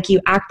 walk like you,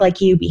 act like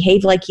you,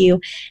 behave like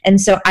you. And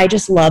so I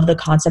just love the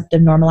concept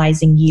of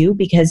normalizing you,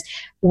 because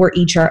we're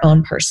each our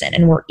own person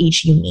and we're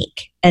each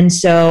unique. And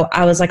so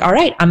I was like, all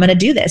right, I'm going to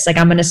do this. Like,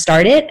 I'm going to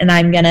start it and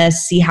I'm going to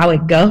see how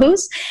it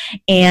goes.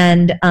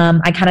 And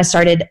I kind of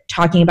started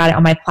talking about it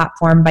on my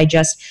platform by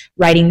just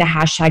writing the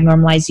hashtag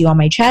normalize you on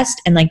my chest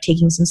and like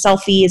taking some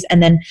selfies.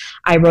 And then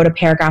I wrote a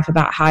paragraph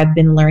about how I've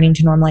been learning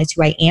to normalize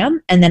who I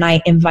am. And then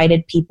I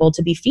invited people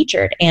to be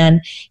featured, and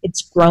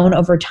it's grown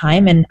over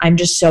time. And I'm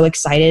just so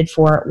excited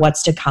for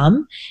what's to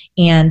come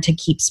and to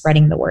keep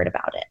spreading the word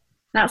about it.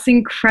 That's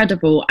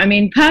incredible. I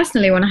mean,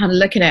 personally, when I had a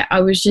look at it, I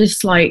was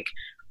just like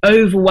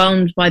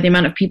overwhelmed by the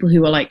amount of people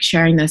who are like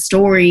sharing their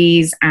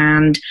stories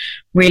and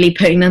really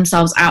putting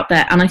themselves out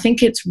there. And I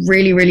think it's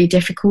really, really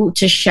difficult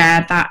to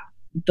share that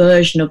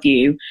version of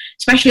you,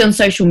 especially on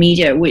social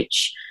media,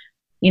 which,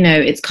 you know,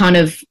 it's kind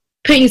of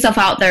putting yourself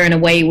out there in a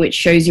way which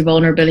shows your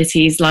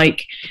vulnerabilities.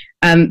 Like,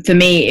 for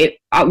me,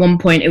 at one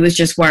point, it was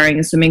just wearing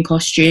a swimming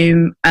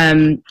costume.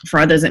 For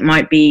others, it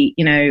might be,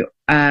 you know,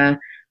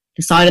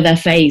 the side of their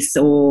face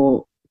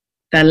or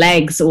their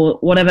legs or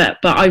whatever.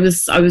 But I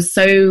was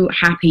so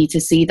happy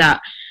to see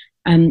that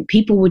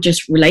people were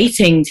just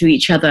relating to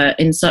each other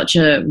in such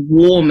a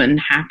warm and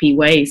happy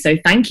way. So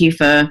thank you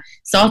for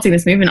starting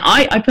this movement.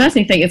 I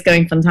personally think it's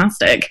going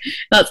fantastic.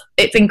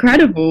 It's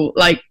incredible.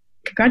 Like,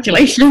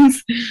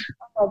 congratulations.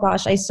 Oh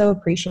gosh, I so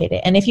appreciate it.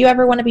 And if you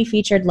ever want to be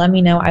featured, let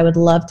me know. I would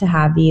love to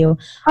have you.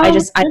 I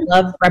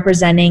love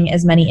representing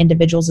as many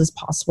individuals as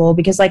possible,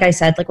 because like I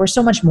said, like, we're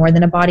so much more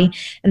than a body,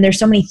 and there's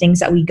so many things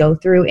that we go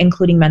through,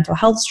 including mental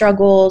health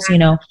struggles, you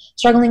know,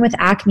 struggling with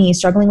acne,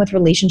 struggling with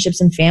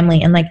relationships and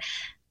family. And like,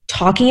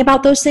 talking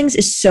about those things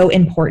is so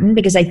important,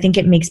 because I think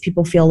it makes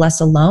people feel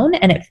less alone,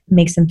 and it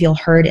makes them feel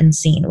heard and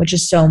seen, which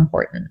is so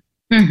important.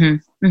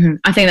 Mm-hmm, mm-hmm.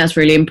 I think that's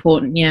really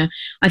important. Yeah.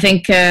 I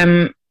think,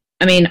 I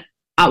mean,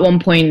 at one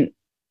point,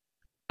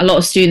 a lot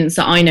of students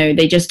that I know,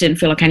 they just didn't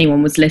feel like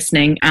anyone was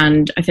listening.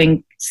 And I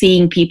think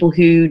seeing people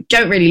who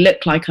don't really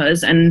look like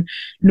us and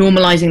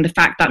normalizing the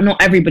fact that not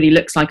everybody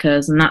looks like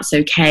us and that's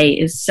okay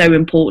is so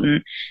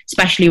important,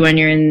 especially when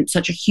you're in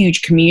such a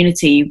huge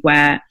community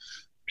where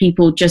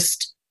people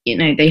just, you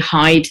know, they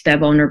hide their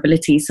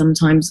vulnerabilities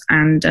sometimes.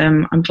 And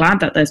I'm glad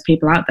that there's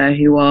people out there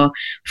who are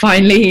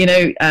finally, you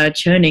know,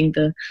 churning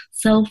the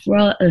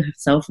self-love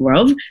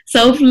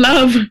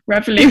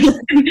revolution.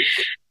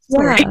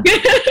 Yeah.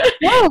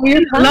 Wow,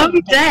 long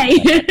day.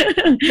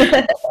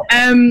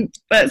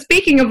 But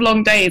speaking of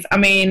long days, I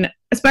mean,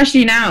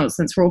 especially now,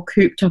 since we're all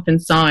cooped up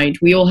inside,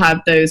 we all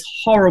have those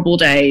horrible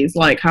days.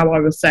 Like how I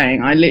was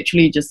saying, I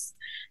literally just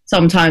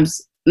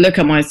sometimes look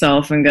at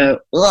myself and go,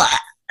 ugh,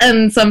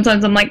 and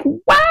sometimes I'm like,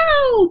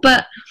 wow.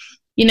 But,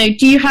 you know,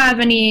 do you have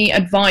any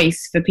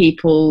advice for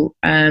people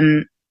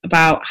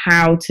about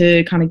how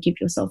to kind of give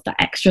yourself that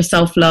extra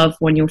self-love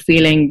when you're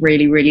feeling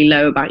really, really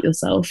low about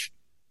yourself?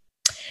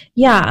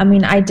 Yeah, I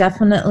mean, I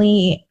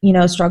definitely, you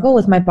know, struggle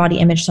with my body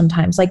image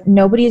sometimes. Like,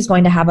 nobody is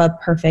going to have a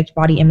perfect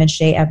body image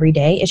day every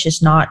day. It's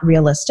just not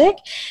realistic.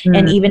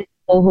 And even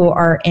people who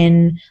are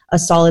in a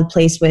solid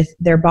place with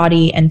their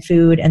body and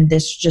food and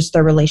this just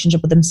their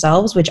relationship with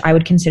themselves, which I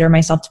would consider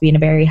myself to be in a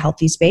very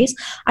healthy space,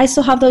 I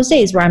still have those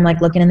days where I'm like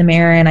looking in the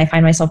mirror and I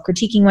find myself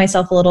critiquing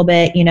myself a little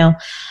bit, you know.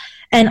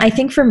 And I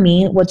think for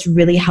me, what's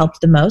really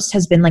helped the most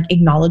has been like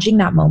acknowledging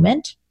that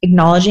moment,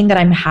 acknowledging that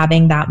I'm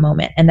having that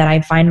moment and that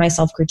I find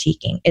myself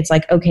critiquing. It's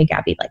like, okay,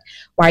 Gabi, like,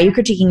 why are you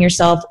critiquing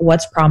yourself?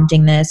 What's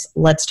prompting this?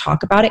 Let's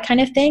talk about it,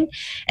 kind of thing.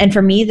 And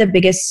for me, the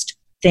biggest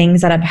things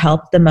that have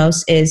helped the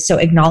most is so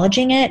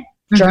acknowledging it,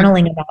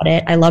 journaling about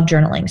it. I love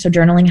journaling. So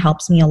journaling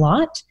helps me a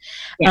lot.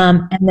 Yeah.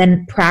 And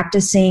then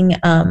practicing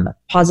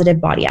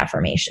positive body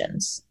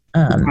affirmations.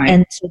 Right.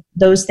 And so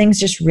those things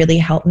just really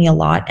help me a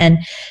lot and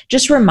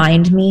just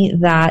remind me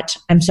that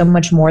I'm so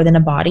much more than a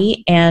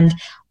body, and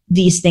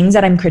these things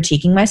that I'm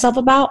critiquing myself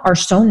about are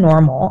so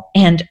normal,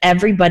 and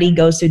everybody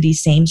goes through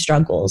these same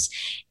struggles.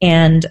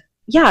 And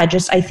yeah,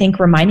 just I think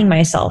reminding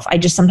myself, I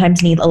just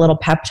sometimes need a little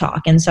pep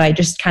talk. And so I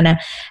just kind of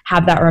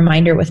have that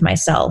reminder with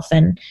myself.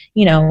 And,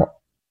 you know,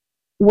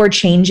 we're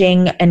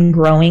changing and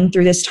growing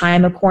through this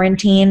time of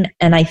quarantine.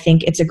 And I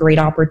think it's a great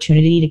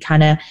opportunity to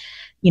kind of,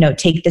 you know,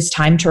 take this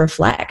time to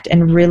reflect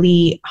and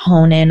really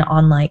hone in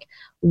on like,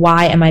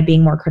 why am I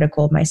being more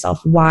critical of myself?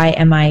 Why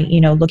am I,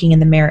 you know, looking in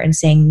the mirror and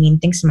saying mean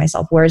things to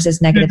myself? Where is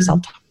this negative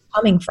self-talk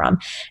coming from?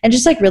 And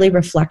just like really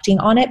reflecting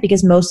on it,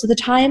 because most of the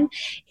time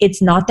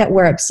it's not that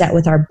we're upset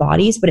with our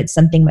bodies, but it's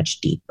something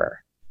much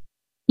deeper.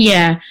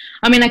 Yeah.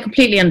 I mean, I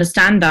completely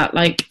understand that.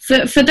 Like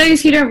for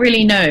those who don't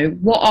really know,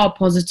 what are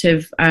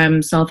positive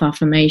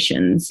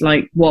self-affirmations?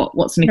 Like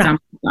what's an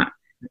example of that?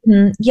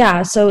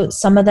 Yeah. So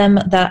some of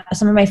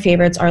my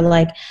favorites are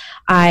like,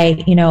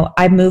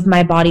 I move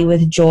my body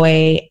with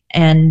joy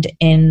and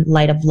in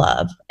light of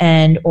love,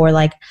 or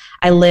like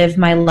I live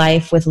my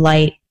life with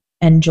light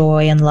and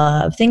joy and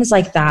love, things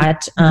like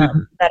that,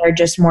 that are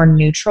just more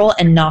neutral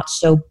and not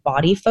so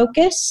body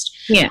focused.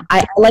 Yeah.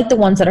 I like the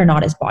ones that are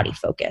not as body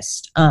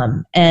focused.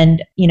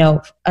 And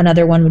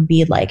another one would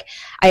be like,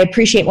 I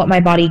appreciate what my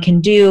body can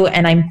do,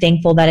 and I'm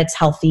thankful that it's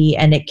healthy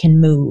and it can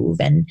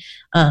move, and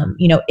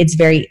it's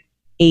very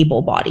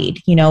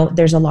able-bodied.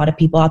 There's a lot of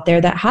people out there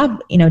that have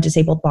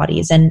disabled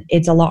bodies, and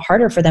it's a lot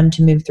harder for them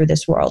to move through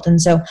this world.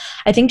 And so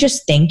I think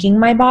just thanking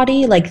my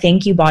body, like,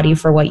 thank you body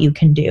for what you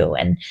can do.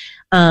 And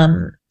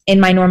in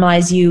my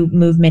Normalize You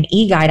movement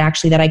e-guide,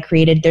 actually, that I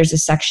created, there's a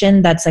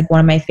section that's like one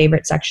of my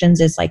favorite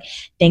sections, is like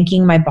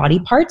thanking my body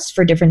parts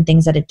for different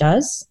things that it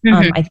does.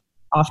 I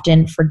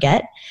often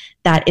forget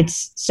that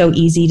it's so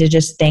easy to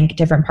just thank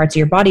different parts of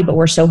your body, but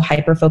we're so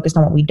hyper focused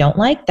on what we don't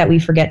like that we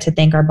forget to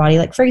thank our body.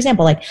 Like, for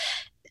example, like,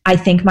 I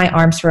thank my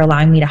arms for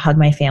allowing me to hug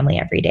my family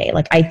every day.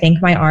 Like, I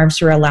thank my arms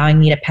for allowing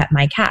me to pet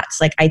my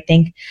cats. Like, I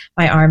thank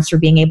my arms for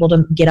being able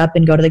to get up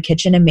and go to the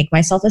kitchen and make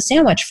myself a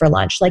sandwich for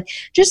lunch. Like,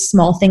 just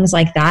small things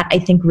like that, I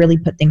think, really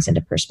put things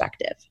into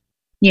perspective.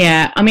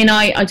 Yeah, I mean,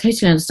 I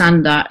totally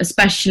understand that,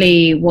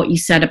 especially what you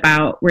said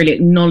about really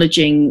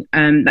acknowledging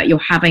that you're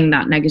having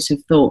that negative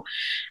thought.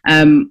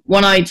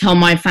 When I tell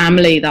my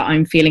family that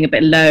I'm feeling a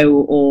bit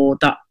low, or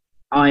that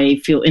I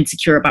feel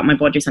insecure about my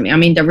body or something, I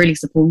mean, they're really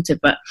supportive,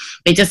 but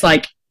they just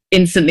like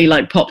instantly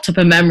like popped up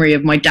a memory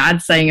of my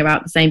dad saying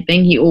about the same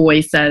thing. He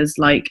always says,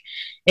 like,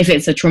 if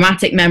it's a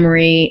traumatic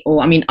memory,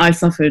 or, I mean, I've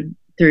suffered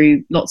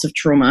through lots of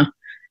trauma.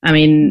 I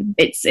mean,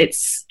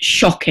 it's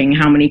shocking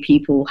how many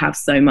people have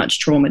so much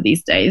trauma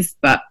these days.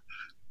 But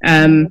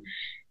when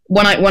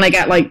I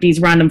get like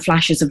these random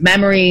flashes of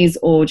memories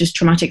or just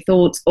traumatic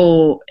thoughts,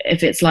 or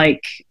if it's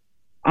like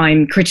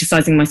I'm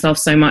criticizing myself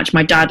so much,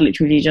 my dad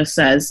literally just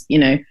says,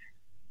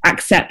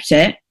 accept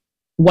it,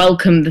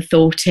 welcome the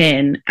thought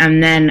in,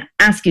 and then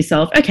ask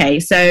yourself, okay,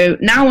 so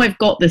now I've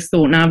got this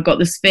thought, now I've got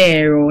this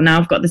fear, or now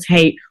I've got this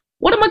hate,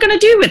 what am I going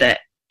to do with it?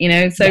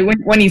 So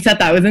when you said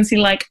that, I was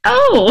instantly like,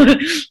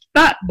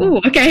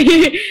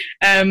 okay.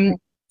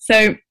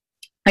 So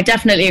I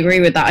definitely agree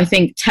with that. I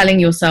think telling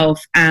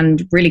yourself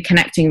and really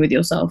connecting with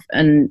yourself,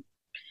 and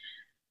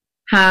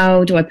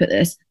how do I put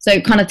this? So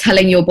kind of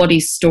telling your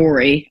body's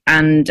story,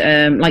 and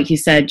like you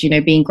said,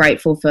 being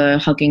grateful for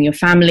hugging your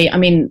family. I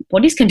mean,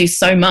 bodies can do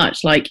so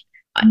much. Like,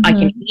 I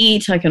can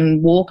eat, I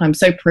can walk. I'm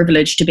so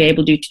privileged to be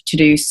able to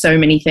do so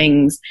many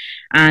things.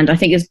 And I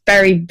think it's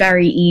very,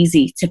 very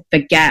easy to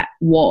forget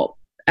what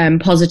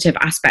positive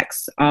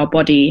aspects our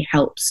body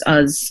helps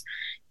us,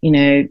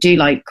 do,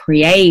 like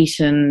create,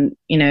 and,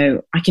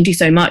 I can do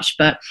so much.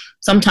 But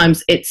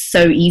sometimes it's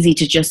so easy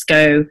to just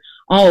go,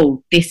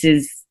 oh, this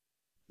is,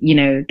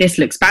 this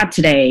looks bad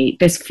today.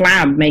 This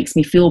flab makes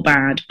me feel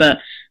bad. But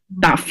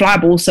that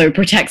flab also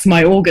protects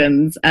my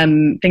organs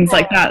and things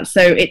like that.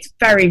 So it's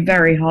very,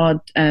 very hard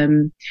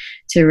to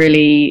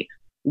really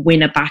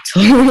win a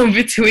battle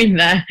between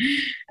there.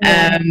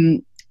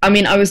 I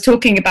mean, I was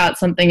talking about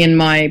something in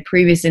my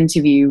previous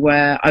interview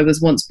where I was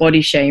once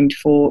body shamed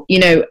for,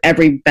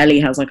 every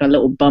belly has like a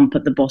little bump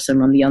at the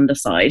bottom on the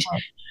underside.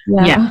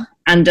 Yeah.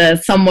 And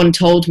someone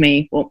told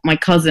me, my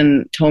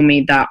cousin told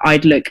me that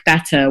I'd look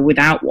better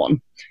without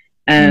one.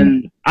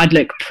 I'd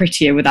look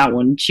prettier without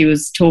one. She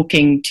was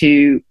talking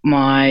to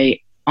my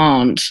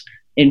aunt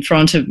in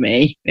front of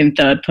me in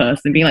third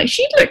person, being like,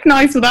 she'd look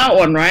nice without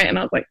one, right? And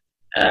I was like,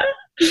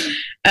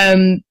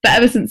 but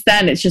ever since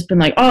then, it's just been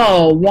like,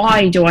 oh,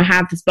 why do I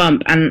have this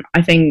bump? And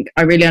I think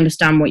I really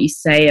understand what you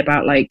say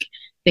about like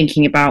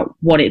thinking about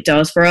what it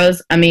does for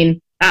us. I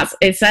mean, that's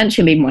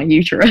essentially my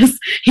uterus.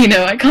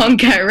 I can't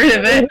get rid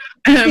of it.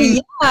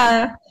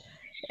 Yeah.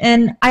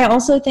 And I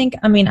also think,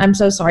 I mean, I'm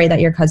so sorry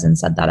that your cousin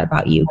said that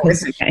about you,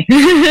 because okay.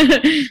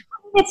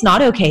 It's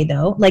not okay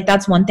though. Like,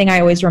 that's one thing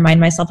I always remind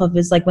myself of,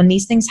 is like, when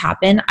these things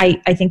happen, I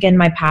think in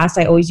my past,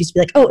 I always used to be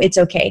like, oh, it's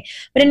okay.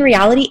 But in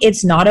reality,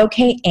 it's not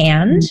okay.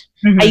 And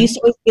I used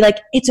to always be like,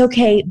 it's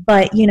okay,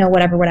 but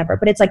whatever.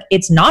 But it's like,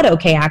 it's not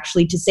okay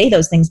actually to say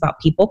those things about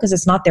people, because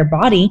it's not their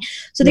body.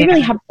 So they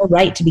really have no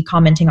right to be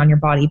commenting on your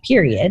body,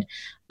 period.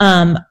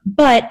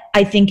 But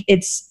I think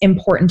it's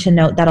important to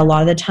note that a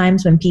lot of the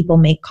times when people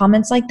make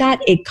comments like that,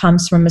 it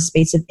comes from a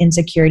space of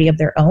insecurity of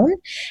their own.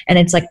 And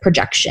it's like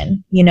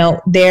projection,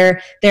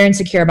 they're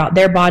insecure about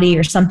their body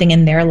or something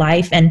in their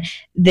life, and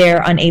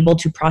they're unable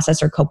to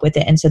process or cope with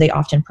it. And so they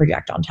often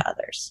project onto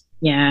others.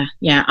 Yeah.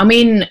 Yeah. I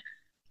mean,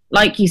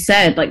 like you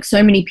said, like,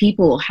 so many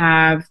people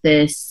have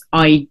this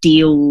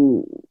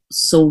ideal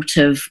sort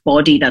of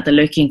body that they're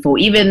looking for,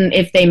 even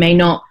if they may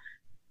not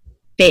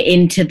fit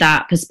into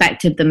that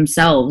perspective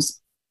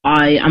themselves.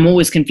 I'm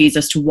always confused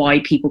as to why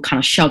people kind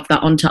of shove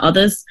that onto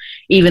others,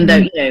 even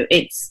though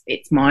it's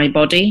my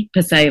body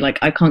per se. Like,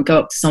 I can't go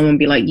up to someone and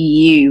be like,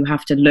 you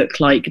have to look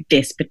like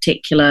this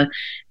particular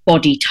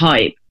body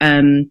type.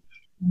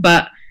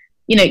 But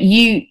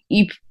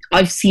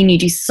I've seen you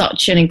do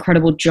such an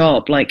incredible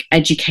job, like,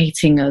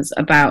 educating us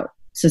about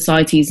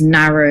society's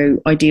narrow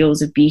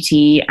ideals of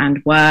beauty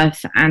and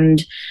worth.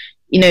 And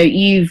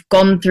you've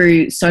gone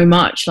through so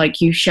much.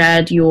 Like, you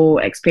shared your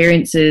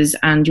experiences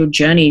and your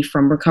journey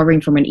from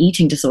recovering from an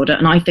eating disorder,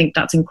 and I think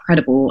that's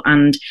incredible,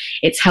 and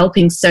it's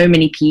helping so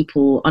many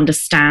people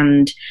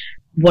understand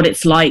what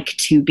it's like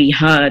to be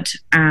heard.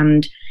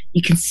 And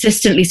you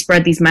consistently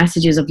spread these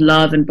messages of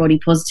love and body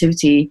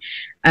positivity,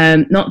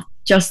 not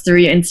just through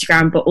your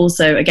Instagram, but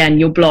also, again,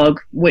 your blog,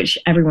 which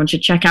everyone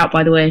should check out,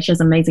 by the way. She has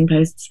amazing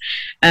posts.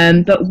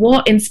 But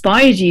what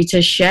inspired you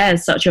to share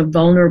such a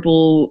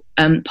vulnerable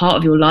part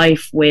of your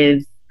life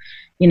with,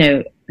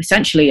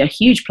 essentially a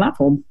huge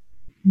platform?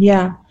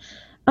 Yeah.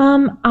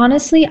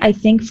 Honestly, I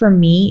think for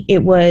me,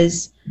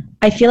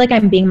 I feel like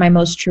I'm being my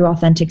most true,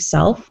 authentic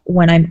self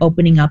when I'm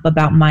opening up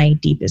about my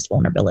deepest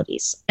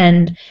vulnerabilities.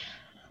 And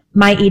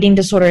my eating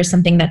disorder is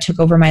something that took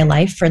over my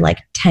life for like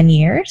 10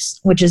 years,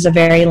 which is a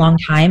very long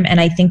time.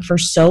 And I think for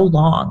so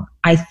long,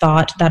 I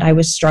thought that I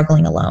was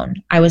struggling alone.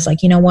 I was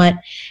like, you know what?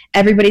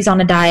 Everybody's on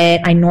a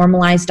diet. I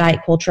normalized diet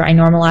culture. I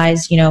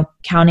normalized,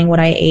 counting what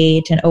I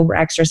ate and over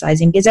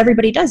exercising because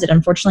everybody does it.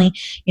 Unfortunately,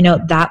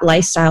 that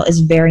lifestyle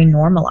is very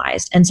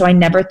normalized. And so I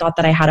never thought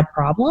that I had a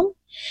problem.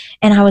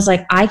 And I was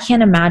like, I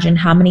can't imagine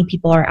how many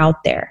people are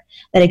out there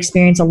that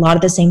experience a lot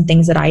of the same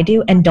things that I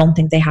do and don't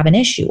think they have an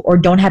issue or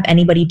don't have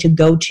anybody to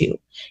go to,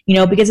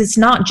 because it's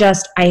not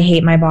just I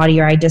hate my body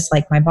or I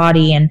dislike my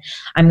body and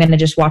I'm going to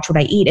just watch what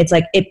I eat. It's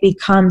like it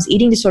becomes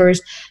eating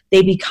disorders.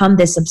 They become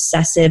this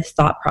obsessive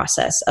thought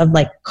process of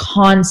like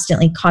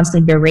constantly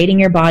berating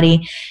your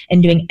body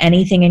and doing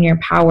anything in your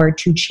power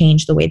to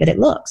change the way that it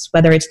looks,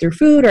 whether it's through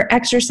food or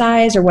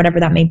exercise or whatever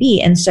that may be.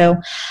 And so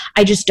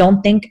I just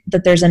don't think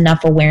that there's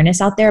enough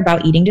awareness out there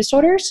about eating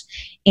disorders.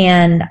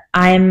 And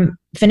I'm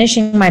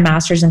finishing my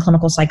master's in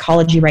clinical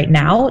psychology right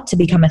now to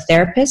become a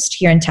therapist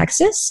here in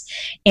Texas.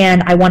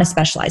 And I want to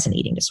specialize in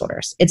eating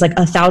disorders. It's like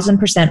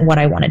 1,000% what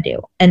I want to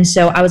do. And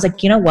so I was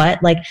like, you know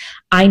what? Like,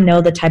 I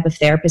know the type of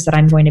therapist that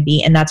I'm going to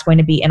be, and that's going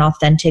to be an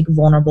authentic,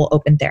 vulnerable,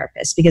 open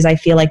therapist, because I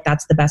feel like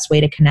that's the best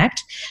way to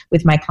connect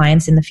with my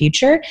clients in the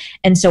future.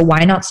 And so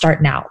why not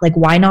start now? Like,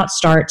 why not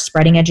start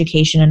spreading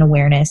education and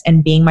awareness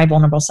and being my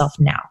vulnerable self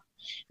now?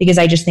 Because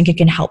I just think it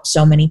can help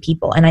so many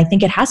people. And I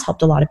think it has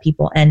helped a lot of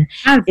people. And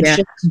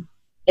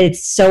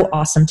it's so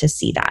awesome to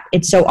see that.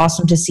 It's so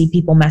awesome to see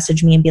people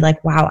message me and be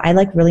like, wow, I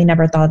like really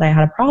never thought that I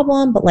had a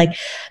problem. But like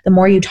the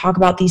more you talk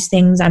about these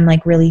things, I'm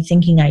like really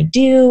thinking I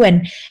do.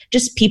 And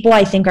just people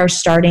I think are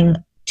starting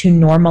to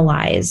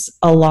normalize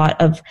a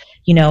lot of,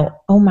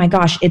 oh my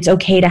gosh, it's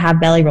okay to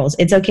have belly rolls.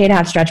 It's okay to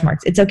have stretch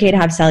marks. It's okay to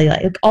have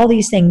cellulite. Like all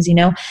these things,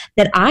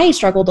 that I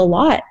struggled a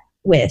lot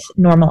with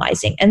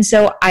normalizing. And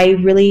so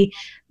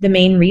the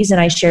main reason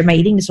I shared my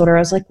eating disorder, I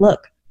was like,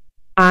 look,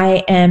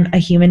 I am a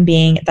human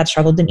being that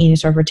struggled in eating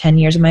disorder for 10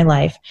 years of my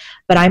life,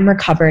 but I'm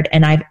recovered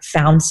and I've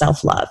found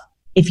self-love.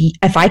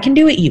 If I can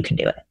do it, you can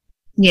do it.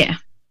 Yeah,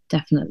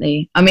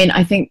 definitely. I mean,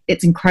 I think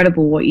it's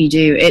incredible what you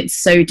do. It's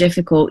so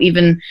difficult.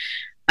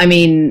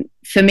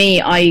 For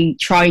me, I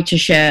try to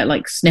share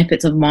like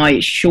snippets of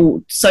my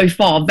so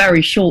far,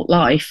 very short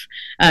life,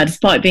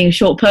 despite being a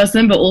short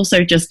person, but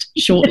also just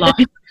short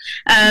life.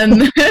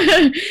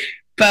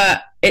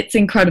 But it's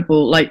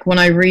incredible. Like when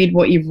I read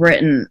what you've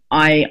written,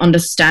 I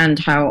understand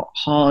how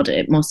hard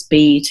it must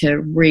be to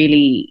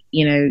really,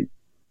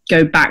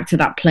 go back to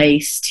that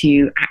place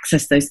to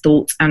access those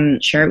thoughts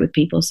and share it with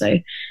people. So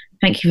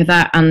thank you for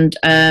that. And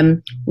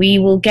we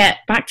will get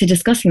back to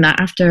discussing that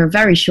after a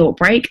very short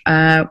break.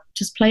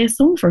 Just play a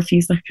song for a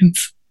few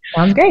seconds.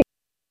 Sounds great.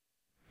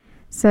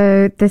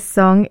 So this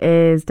song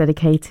is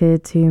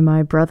dedicated to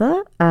my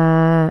brother.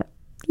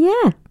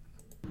 Yeah.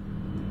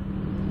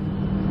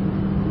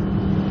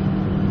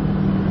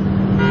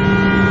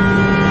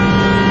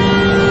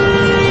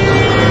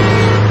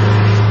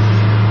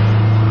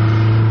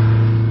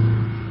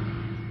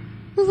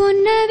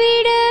 உன்னை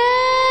விட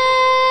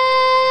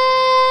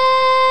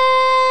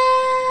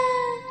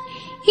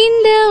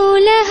இந்த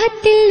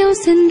உலகத்தில்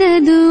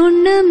உசந்தது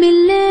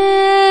ஒண்ணுமில்ல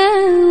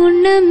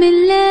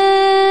ஒண்ணுமில்ல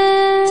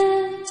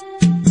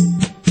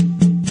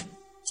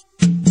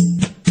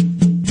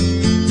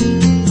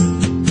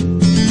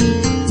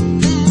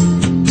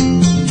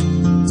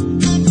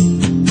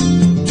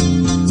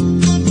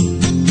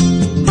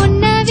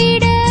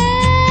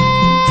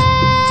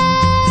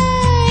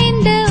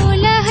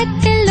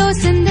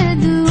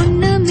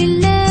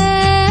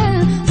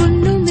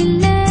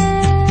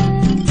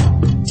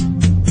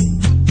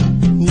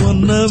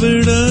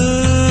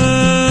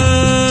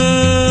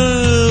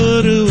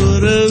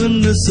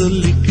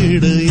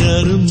சொல்லிக்கிட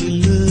யாரும்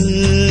இல்ல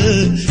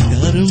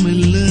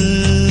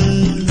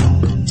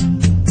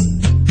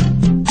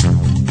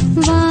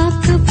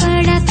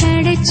வாக்குப்பட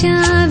கிடைச்சா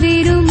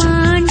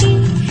விருமாண்டி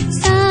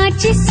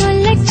சாட்சி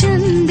சொல்ல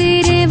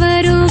சந்திர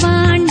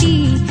வருவாண்டி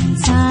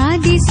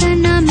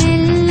சாதிசனம்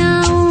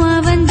எல்லாம்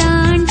அவன்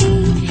தாண்டி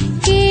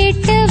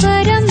கேட்ட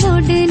வரம்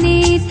உடனே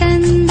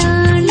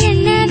தந்தான்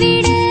என்னை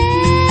விட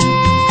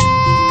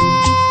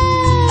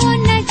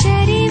உன்னை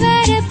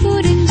சரிவர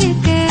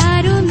புரிஞ்சுக்க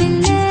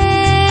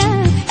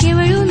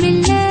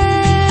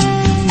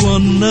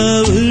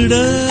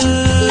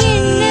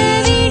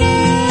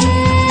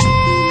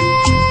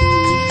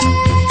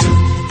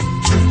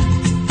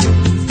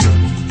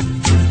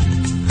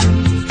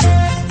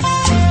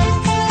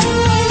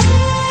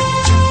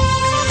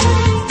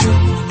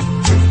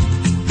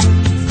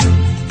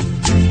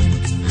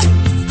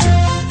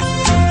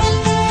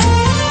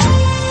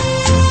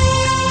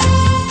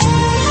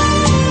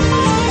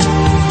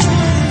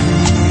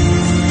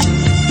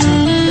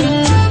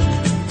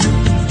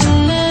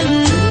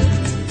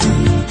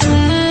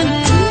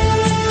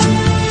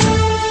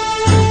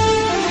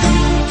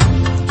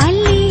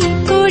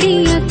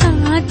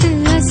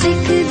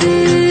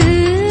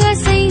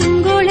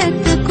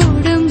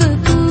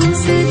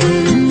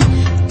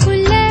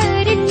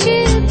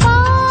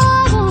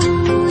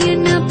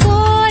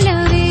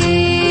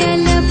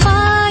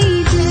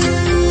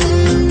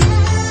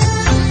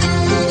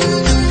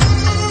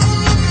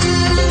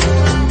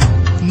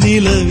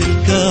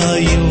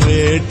பாயும்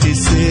வேட்டி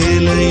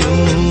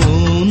சேலையும்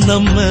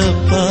நம்ம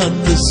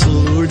பார்த்து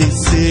சூடி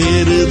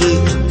சேருது.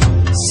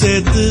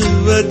 செத்து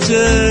வச்ச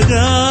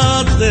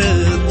காத்த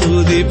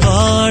துதி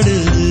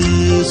பாடுது,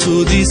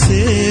 சுதி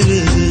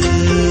சேருது.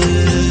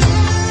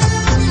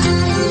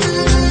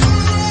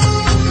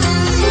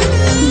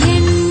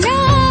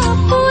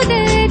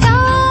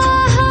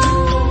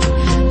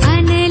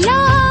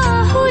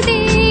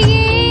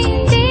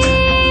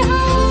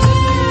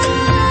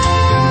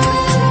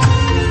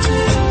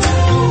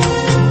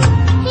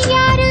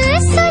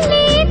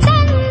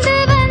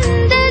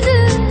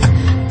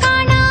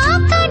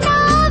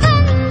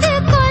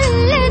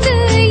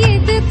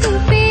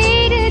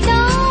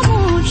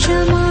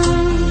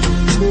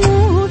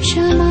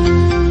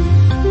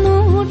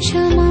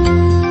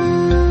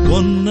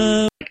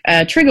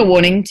 Trigger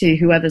warning to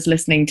whoever's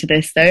listening to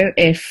this, though,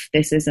 if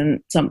this isn't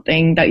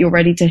something that you're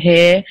ready to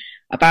hear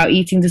about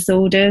eating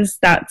disorders,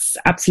 that's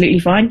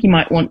absolutely fine. You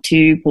might want to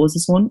pause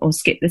this one or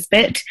skip this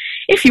bit.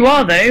 If you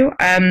are, though,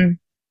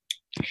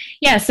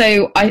 so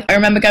I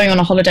remember going on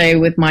a holiday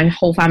with my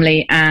whole family,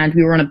 and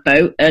we were on a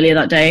boat earlier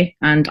that day,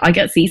 and I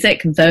get seasick,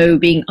 though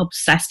being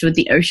obsessed with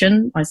the ocean,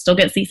 I still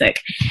get seasick.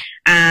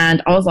 And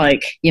I was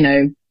like,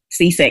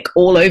 seasick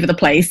all over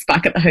the place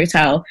back at the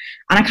hotel,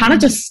 and I kind of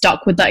just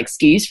stuck with that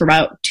excuse for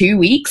about 2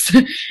 weeks.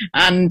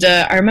 And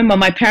I remember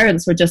my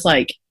parents were just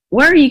like,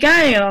 where are you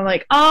going? And I'm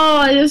like, oh,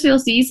 I just feel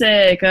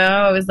seasick.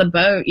 Oh, it's the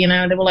boat.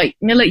 They were like,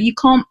 Nilla, you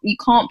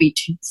can't be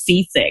too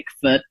seasick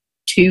for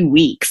 2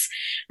 weeks.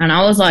 And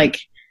I was like,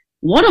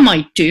 what am I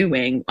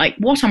doing?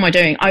 What am I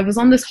doing? I was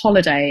on this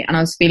holiday and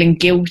I was feeling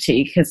guilty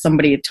because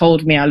somebody had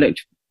told me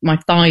my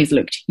thighs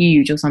looked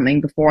huge or something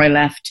before I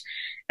left.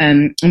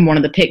 In one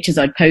of the pictures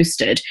I'd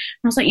posted.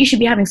 And I was like, you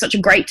should be having such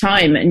a great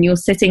time, and you're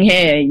sitting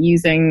here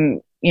using,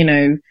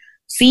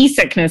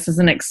 seasickness as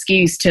an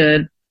excuse to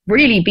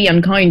really be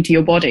unkind to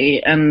your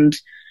body. And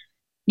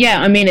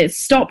it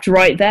stopped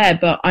right there,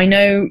 but I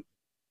know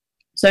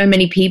so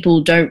many people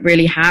don't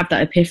really have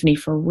that epiphany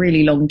for a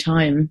really long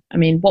time. I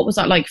mean, what was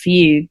that like for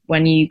you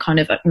when you kind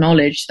of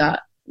acknowledged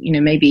that,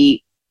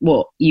 maybe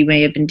what you may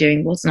have been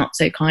doing was not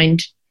so kind?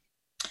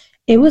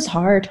 It was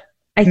hard.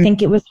 I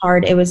think it was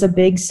hard. It was a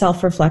big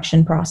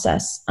self-reflection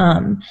process.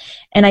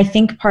 And I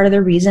think part of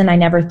the reason I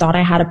never thought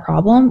I had a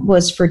problem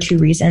was for two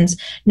reasons.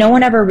 No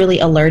one ever really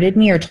alerted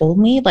me or told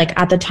me.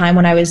 At the time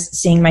when I was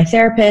seeing my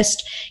therapist,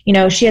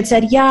 she had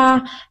said,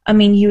 yeah, I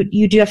mean,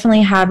 you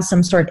definitely have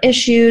some sort of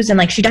issues. And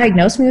she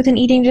diagnosed me with an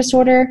eating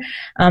disorder,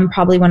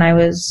 probably when I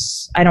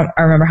don't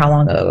remember how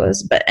long ago it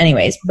was, but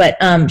anyways,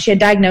 she had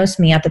diagnosed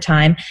me at the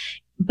time.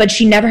 But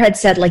she never had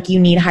said, you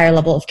need a higher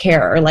level of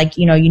care, or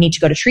you need to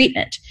go to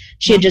treatment.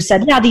 She had just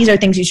said, yeah, these are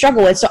things you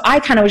struggle with. So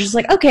I kind of was just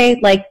like,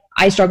 okay,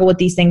 I struggle with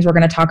these things. We're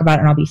going to talk about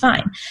it and I'll be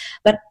fine.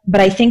 But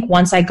I think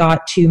once I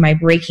got to my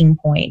breaking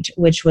point,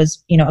 which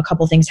was, a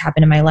couple things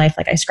happened in my life.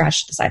 I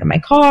scratched the side of my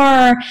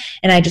car,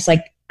 and I just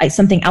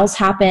something else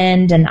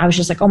happened. And I was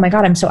just like, oh my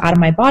God, I'm so out of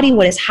my body.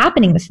 What is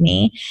happening with me?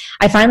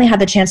 I finally had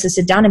the chance to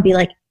sit down and be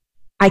like,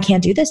 I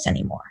can't do this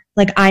anymore.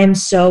 I am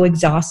so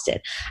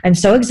exhausted. I'm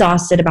so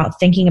exhausted about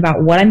thinking about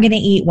what I'm going to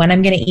eat, when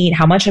I'm going to eat,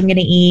 how much I'm going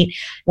to eat,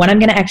 when I'm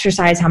going to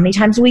exercise, how many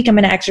times a week I'm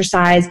going to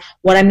exercise,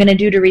 what I'm going to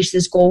do to reach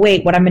this goal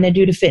weight, what I'm going to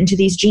do to fit into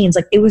these jeans.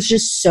 It was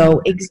just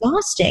so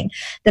exhausting.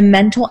 The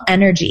mental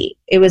energy.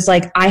 It was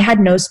I had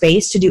no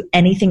space to do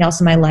anything else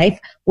in my life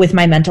with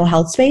my mental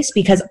health space,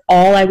 because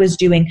all I was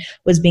doing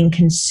was being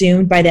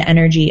consumed by the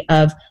energy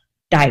of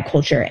diet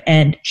culture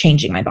and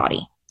changing my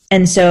body.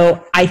 And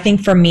so I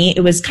think for me,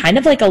 it was kind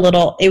of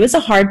it was a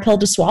hard pill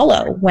to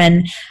swallow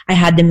when I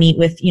had to meet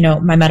with,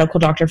 my medical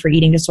doctor for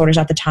eating disorders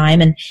at the time.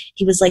 And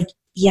he was like,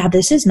 yeah,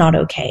 this is not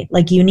okay.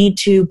 You need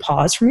to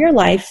pause from your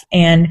life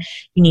and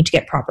you need to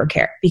get proper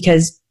care,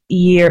 because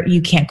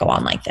you can't go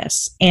on like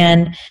this.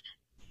 And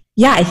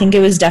yeah, I think it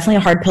was definitely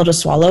a hard pill to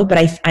swallow, but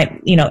I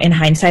in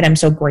hindsight, I'm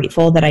so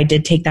grateful that I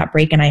did take that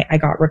break and I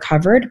got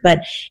recovered.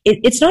 But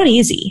it's not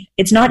easy.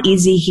 It's not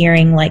easy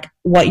hearing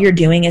what you're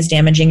doing is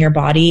damaging your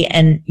body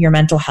and your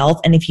mental health.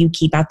 And if you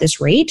keep at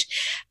this rate,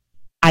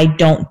 I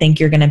don't think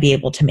you're going to be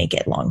able to make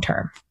it long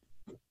term.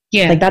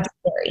 Yeah. That's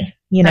scary,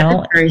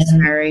 That's very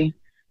scary.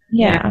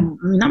 Yeah. I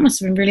mean, that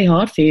must have been really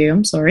hard for you.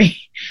 I'm sorry.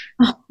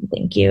 Oh,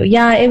 thank you.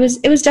 Yeah, it was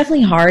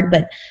definitely hard.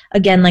 But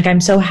again, I'm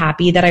so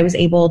happy that I was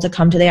able to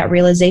come to that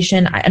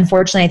realization.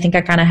 Unfortunately, I think I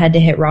kind of had to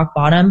hit rock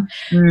bottom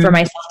for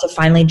myself to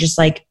finally just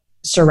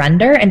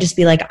surrender and just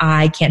be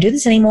I can't do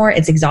this anymore.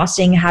 It's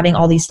exhausting having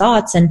all these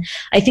thoughts. And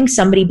I think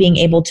somebody being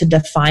able to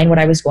define what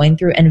I was going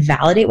through and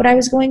validate what I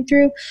was going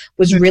through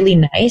was really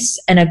nice,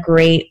 and a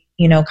great,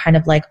 kind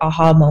of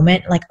aha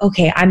moment.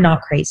 Okay, I'm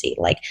not crazy.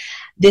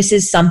 This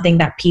is something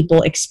that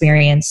people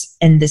experience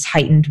in this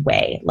heightened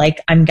way.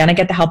 I'm going to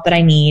get the help that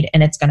I need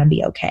and it's going to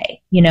be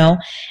okay,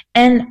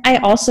 And I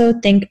also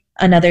think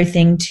another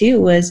thing too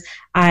was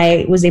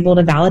I was able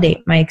to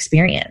validate my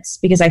experience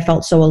because I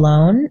felt so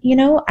alone, you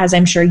know, as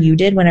I'm sure you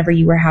did whenever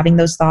you were having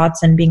those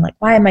thoughts and being like,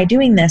 why am I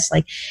doing this?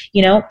 Like,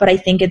 you know, but I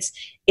think it's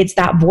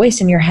that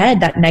voice in your head,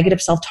 that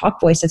negative self-talk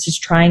voice that's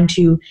just trying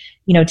to,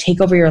 you know,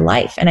 take over your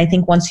life. And I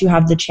think once you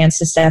have the chance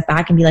to step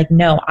back and be like,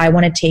 no, I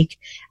want to take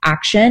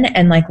action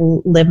and like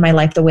live my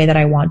life the way that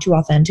I want to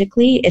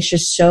authentically, it's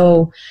just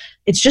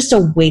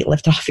a weight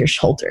lift off your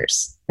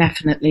shoulders.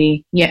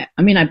 Definitely. Yeah.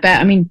 I mean, I bet.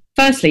 I mean,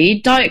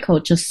 firstly, diet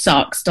culture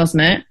sucks, doesn't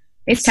it?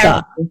 It's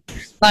terrible.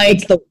 Like,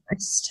 it's the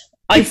worst.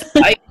 I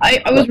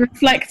was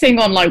reflecting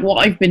on like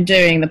what I've been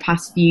doing the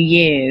past few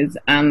years,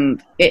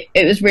 and it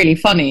was really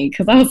funny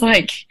because I was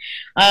like,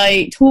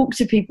 I talk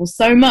to people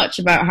so much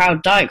about how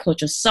diet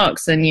culture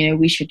sucks and, you know,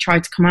 we should try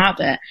to come out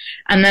there.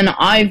 And then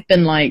I've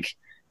been like,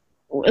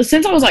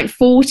 since I was like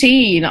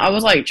 14, I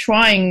was like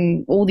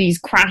trying all these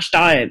crash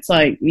diets,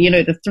 like, you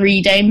know, the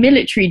 3-day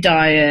military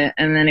diet.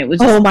 And then it was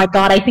oh my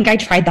God, I think I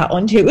tried that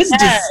one too. It was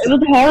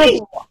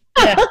horrible.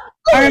 Yeah.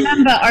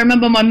 I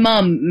remember my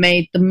mum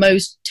made the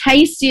most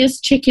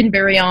tastiest chicken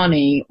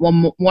biryani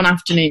one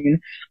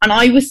afternoon, and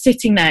I was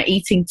sitting there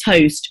eating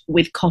toast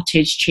with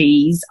cottage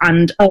cheese,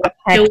 and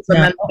I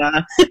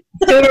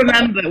still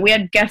remember we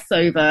had guests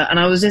over and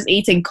I was just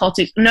eating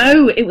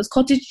it was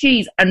cottage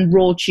cheese and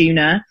raw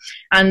tuna,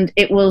 and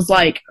it was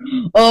like,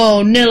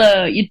 oh,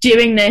 Nilla, you're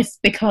doing this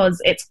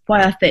because it's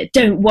worth it,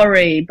 don't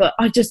worry. But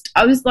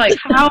I was like,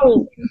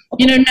 how?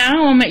 You know,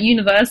 now I'm at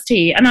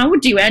university and I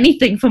would do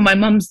anything for my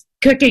mum's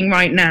cooking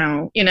right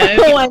now, you know.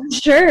 Oh, I'm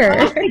sure.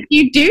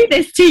 You do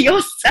this to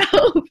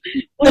yourself.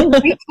 What a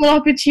wonderful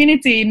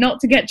opportunity not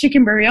to get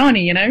chicken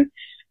biryani, you know.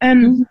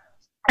 And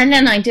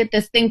then I did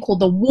this thing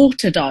called the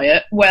water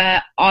diet,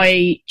 where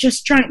I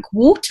just drank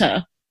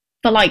water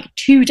for like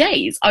 2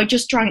 days. I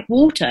just drank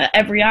water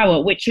every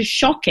hour, which is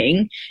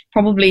shocking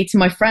probably to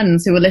my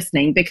friends who are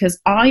listening, because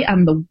I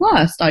am the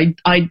worst. I'm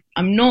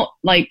not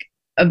like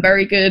a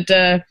very good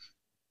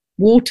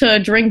water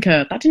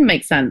drinker. That didn't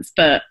make sense,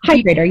 but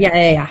hydrator.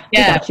 Yeah.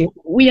 Got you.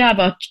 We have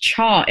a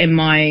chart in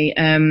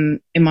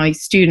my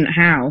student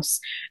house,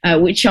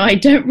 which I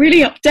don't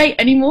really update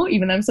anymore,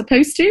 even though I'm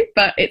supposed to.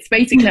 But it's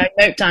basically I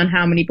note down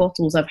how many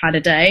bottles I've had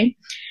a day,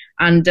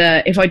 and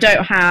if I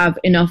don't have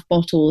enough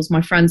bottles,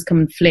 my friends come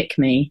and flick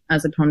me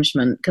as a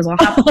punishment because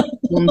I'll have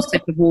one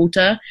sip of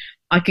water.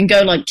 I can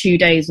go like 2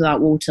 days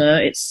without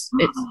water. It's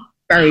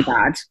very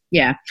bad.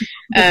 Yeah.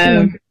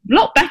 A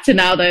lot better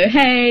now though.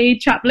 Hey,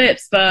 chapped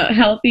lips but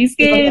healthy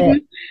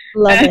skin.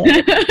 Love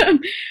it.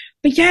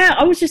 But yeah,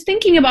 I was just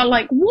thinking about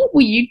like, what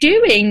were you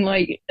doing?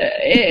 Like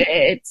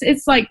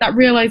it's like that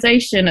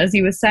realization, as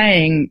you were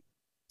saying,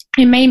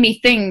 it made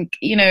me think,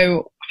 you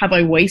know, have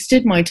I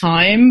wasted my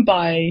time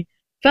by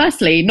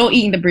firstly not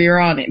eating the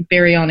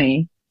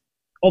biryani,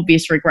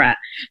 obvious regret,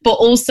 but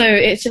also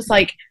it's just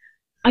like,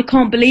 I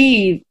can't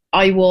believe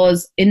I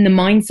was in the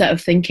mindset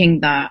of thinking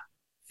that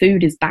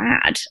food is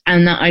bad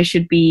and that I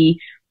should be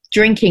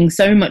drinking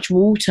so much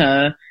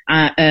water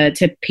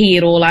to pee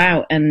it all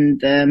out,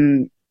 and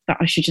that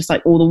I should just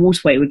like all the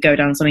water weight would go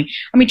down or something.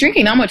 I mean,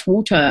 drinking that much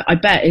water, I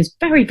bet, is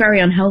very, very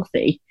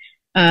unhealthy.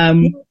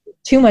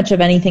 Too much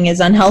of anything is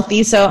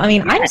unhealthy. So, I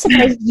mean, I'm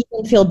surprised you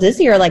didn't feel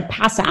dizzy or like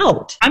pass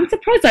out. I'm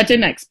surprised I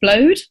didn't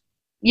explode.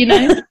 You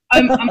know,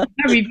 I'm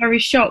very, very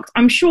shocked.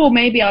 I'm sure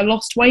maybe I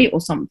lost weight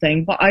or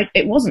something, but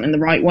it wasn't in the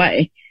right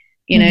way.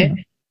 You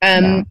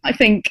know, I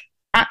think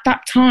at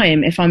that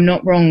time, if I'm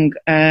not wrong,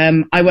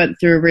 I went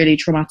through a really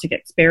traumatic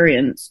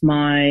experience.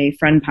 My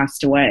friend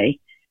passed away.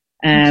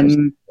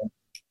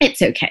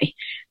 It's okay.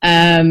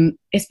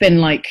 It's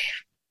been like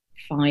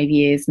 5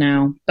 years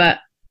now, but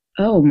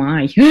oh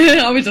my,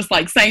 I was just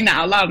like saying that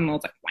out loud and I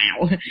was like,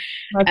 wow.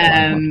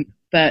 Okay.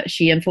 But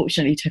she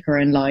unfortunately took her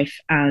own life,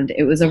 and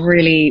it was a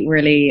really,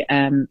 really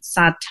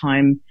sad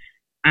time.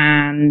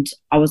 And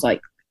I was like,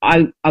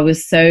 I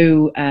was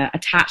so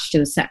attached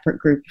to a separate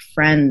group of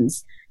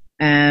friends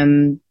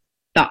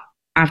that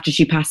after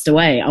she passed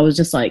away, I was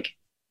just like,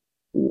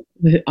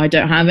 I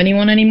don't have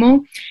anyone anymore.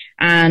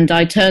 And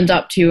I turned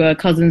up to a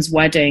cousin's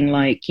wedding,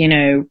 like, you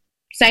know,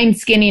 same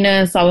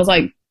skinniness. I was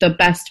like the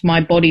best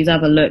my body's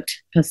ever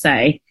looked, per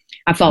se.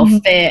 I felt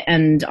fit,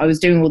 and I was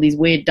doing all these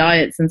weird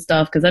diets and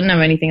stuff because I didn't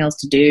have anything else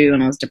to do,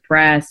 and I was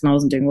depressed and I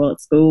wasn't doing well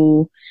at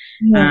school.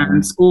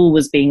 And school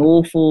was being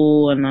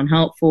awful and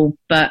unhelpful.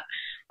 But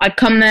I'd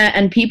come there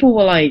and people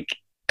were like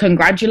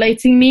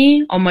congratulating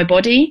me on my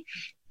body.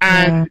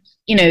 And,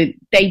 you know,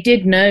 they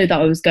did know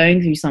that I was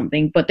going through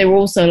something, but they were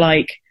also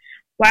like,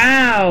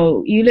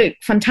 wow, you look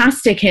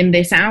fantastic in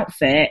this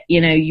outfit.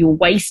 You know, your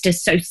waist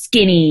is so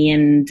skinny,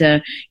 and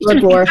you're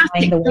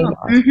glorifying the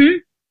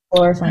weight.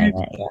 Glorifying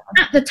it,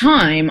 yeah. At the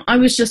time, I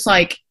was just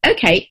like,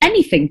 okay,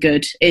 anything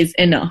good is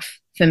enough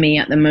for me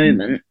at the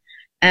moment.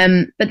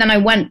 But then I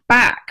went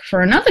back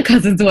for another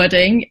cousin's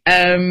wedding,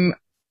 maybe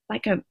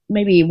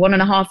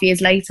 1.5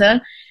 years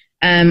later,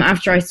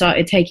 after I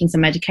started taking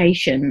some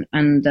medication,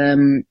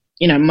 and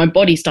you know, my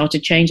body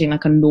started changing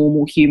like a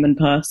normal human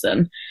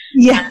person.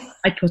 Yeah,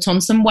 I put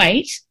on some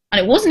weight, and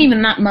it wasn't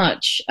even that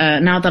much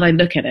now that I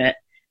look at it,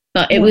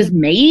 but it was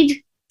made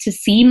to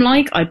seem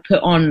like I'd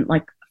put on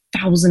like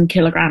 1,000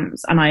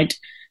 kilograms, and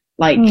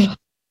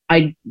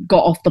I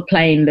got off the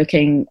plane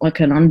looking like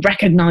an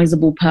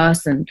unrecognizable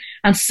person,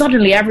 and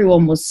suddenly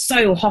everyone was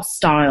so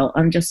hostile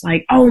and just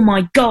like, oh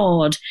my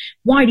God,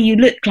 why do you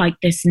look like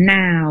this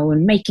now,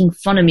 and making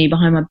fun of me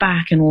behind my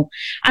back and all.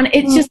 And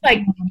it's just like,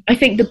 I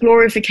think the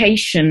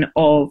glorification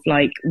of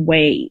like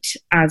weight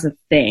as a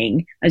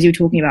thing, as you're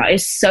talking about,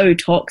 is so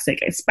toxic,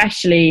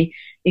 especially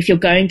if you're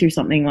going through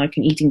something like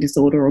an eating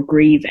disorder or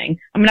grieving.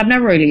 I mean, I've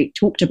never really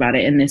talked about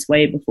it in this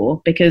way before,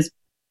 because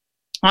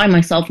I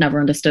myself never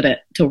understood it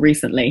till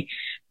recently,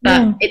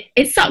 but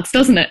it sucks,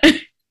 doesn't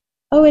it?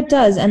 Oh, it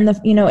does. And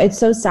it's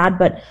so sad,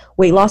 but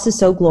weight loss is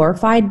so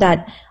glorified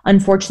that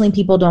unfortunately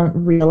people don't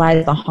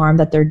realize the harm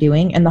that they're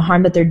doing. And the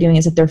harm that they're doing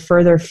is that they're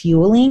further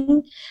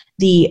fueling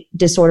the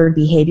disordered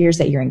behaviors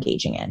that you're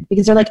engaging in,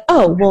 because they're like,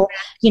 oh, well,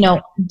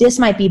 this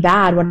might be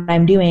bad what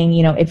I'm doing,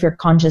 if you're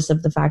conscious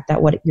of the fact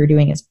that what you're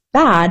doing is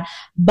bad,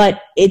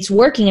 but it's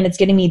working and it's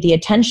getting me the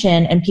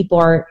attention, and people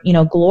are,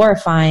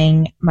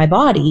 glorifying my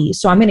body.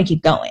 So I'm going to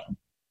keep going.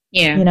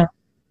 Yeah.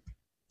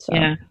 So.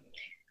 Yeah.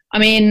 I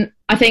mean,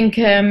 I think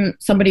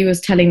somebody was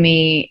telling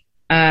me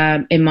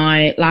in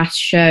my last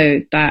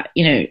show that,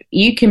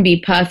 you can be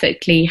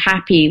perfectly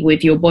happy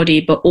with your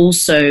body, but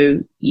also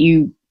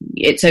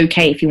it's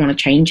okay if you want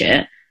to change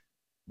it.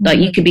 Like,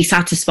 you can be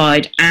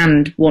satisfied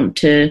and want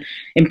to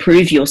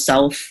improve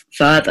yourself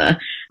further,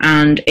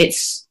 and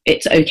it's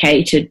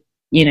okay to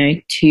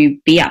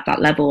be at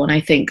that level. And I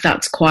think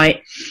that's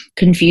quite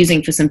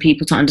confusing for some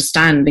people to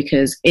understand,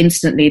 because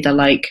instantly they're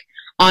like,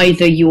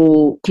 either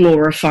you're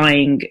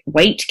glorifying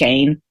weight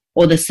gain,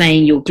 or they're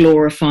saying you're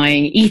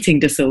glorifying eating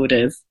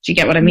disorders. Do you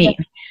get what I mean?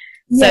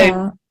 Yeah.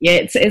 So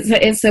yeah,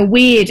 it's a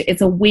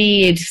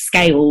weird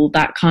scale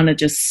that kind of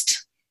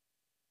just,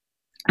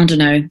 I don't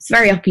know, it's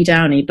very uppy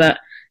downy. But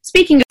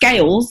speaking of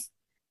scales,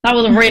 that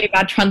was a really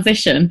bad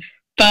transition.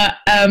 But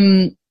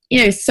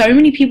so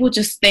many people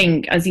just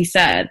think, as you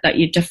said, that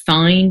you're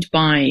defined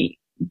by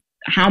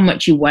how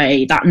much you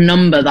weigh. That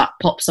number that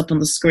pops up on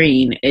the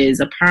screen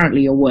is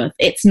apparently your worth.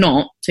 It's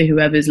not, to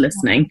whoever's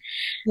listening.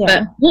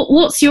 Yeah. But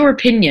what's your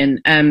opinion,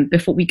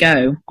 before we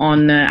go,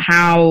 on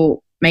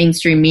how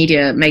mainstream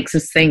media makes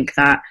us think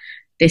that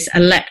this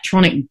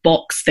electronic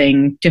box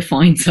thing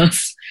defines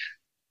us?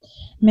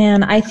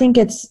 Man, I think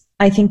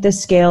the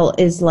scale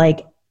is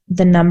like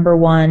the number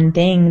one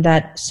thing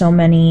that so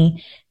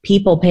many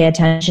people pay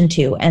attention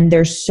to, and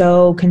they're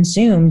so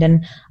consumed.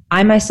 And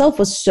I myself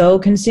was so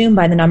consumed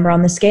by the number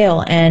on the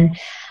scale, and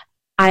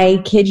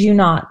I kid you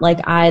not,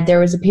 there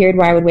was a period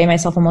where I would weigh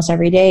myself almost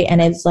every day,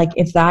 and it's like,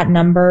 if that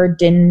number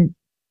didn't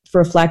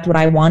reflect what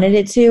I wanted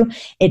it to,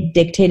 it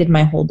dictated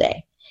my whole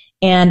day.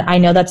 And I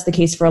know that's the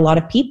case for a lot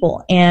of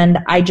people. And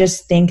I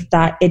just think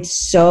that it's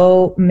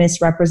so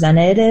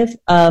misrepresentative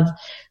of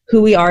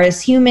who we are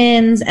as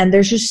humans. And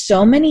there's just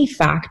so many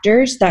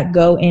factors that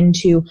go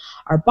into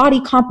our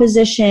body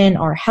composition,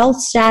 our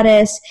health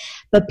status,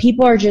 but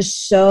people are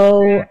just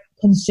so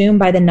consumed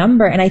by the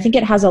number. And I think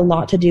it has a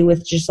lot to do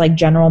with just like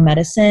general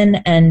medicine.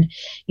 And,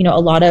 a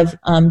lot of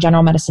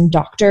general medicine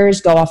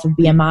doctors go off of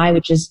BMI,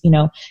 which is,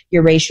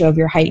 your ratio of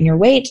your height and your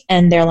weight.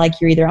 And they're like,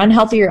 you're either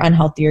unhealthy or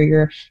unhealthy, or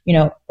you're,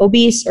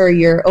 obese or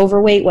you're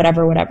overweight,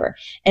 whatever.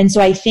 And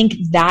so I think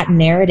that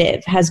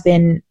narrative has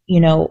been,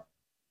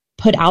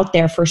 put out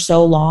there for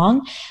so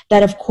long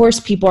that of course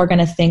people are going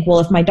to think,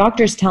 well, if my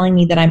doctor's telling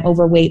me that I'm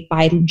overweight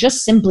by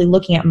just simply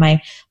looking at my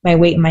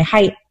weight and my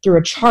height through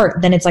a chart,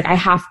 then it's like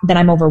then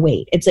I'm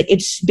overweight. It's like,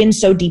 it's been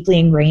so deeply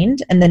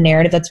ingrained in the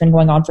narrative that's been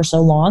going on for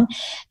so long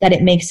that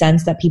it makes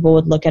sense that people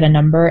would look at a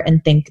number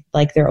and think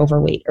like they're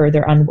overweight or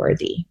they're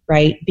unworthy,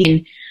 right?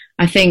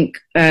 I think,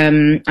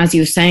 as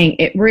you were saying,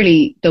 it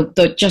really,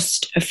 the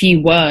just a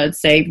few words,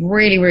 they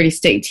really, really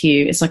stick to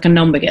you. It's like a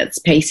number gets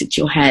pasted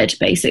to your head,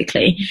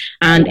 basically.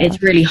 And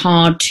it's really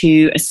hard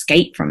to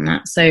escape from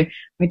that. So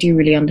I do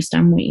really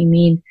understand what you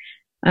mean.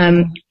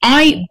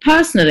 I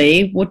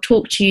personally would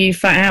talk to you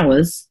for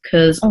hours,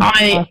 because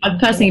I've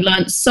personally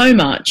learned so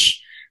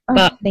much.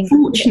 But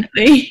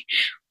unfortunately,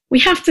 we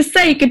have to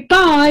say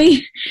goodbye.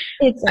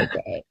 It's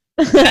okay.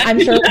 I'm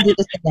sure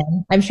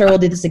we'll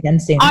do this again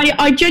soon.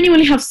 I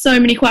genuinely have so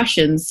many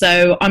questions,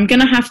 so I'm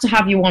going to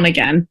have you on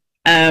again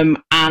and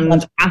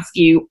ask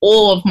you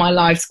all of my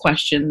life's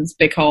questions,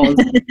 because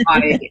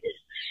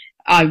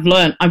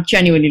I've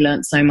genuinely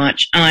learned so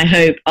much, and I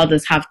hope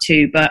others have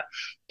too. But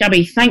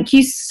Gabi, thank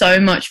you so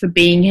much for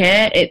being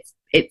here.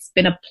 It's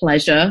been a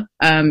pleasure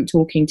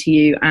talking to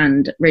you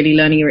and really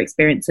learning your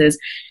experiences,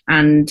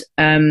 and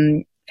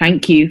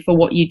thank you for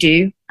what you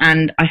do.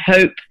 And I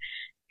hope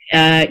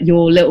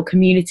your little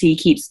community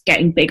keeps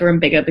getting bigger and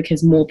bigger,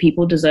 because more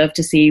people deserve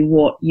to see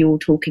what you're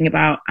talking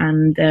about.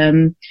 And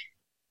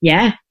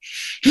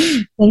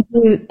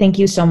Thank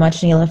you so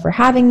much, Neela, for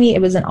having me.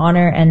 It was an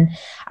honor, and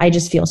I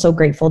just feel so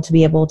grateful to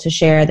be able to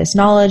share this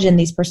knowledge and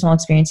these personal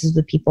experiences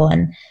with people,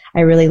 and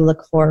I really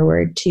look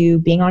forward to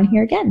being on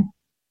here again.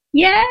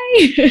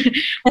 Yay!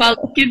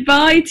 Well,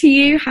 goodbye to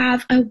you.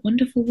 Have a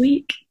wonderful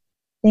week.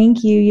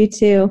 Thank you. You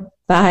too.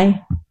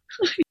 Bye.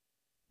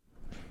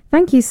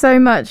 Thank you so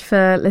much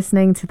for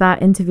listening to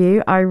that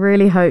interview. I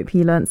really hope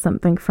you learned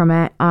something from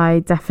it. I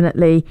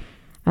definitely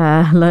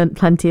learned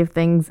plenty of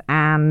things,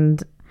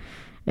 and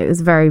it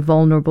was a very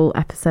vulnerable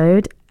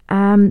episode.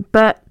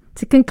 But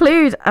to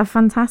conclude, a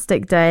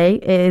fantastic day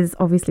is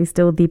obviously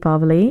still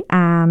Deepavali,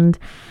 and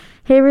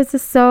here is a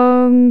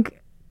song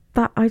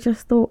that I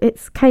just thought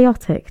it's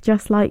chaotic,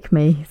 just like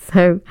me.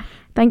 So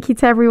thank you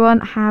to everyone.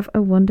 Have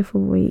a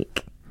wonderful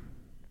week.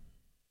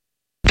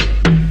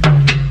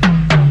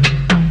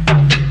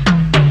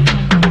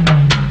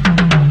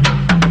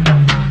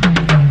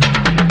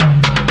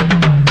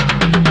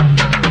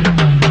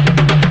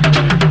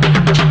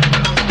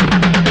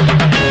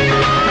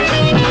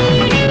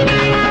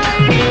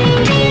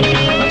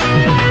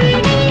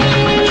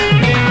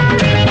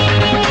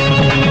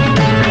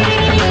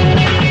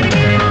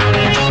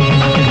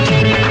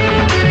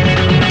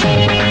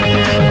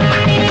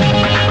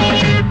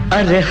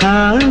 अरे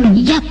हाँ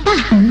ಯಪ್ಪ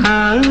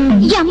हाँ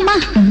ಯಮ್ಮ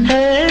है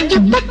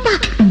ಯಪ್ಪಪ್ಪ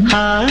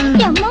हाँ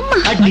ಯಮ್ಮಮ್ಮ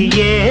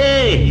அடியே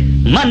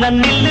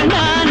மனநில்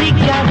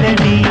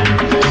நானிக்காதடி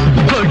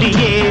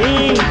கொடியே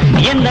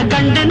என்ன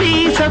கண்டு நீ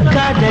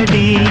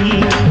சொக்காதடி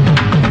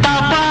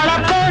தாப்பாள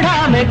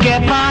போடாம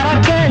கேப்பார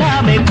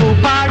கேடாம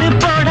கூப்பாடு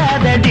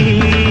போடாதடி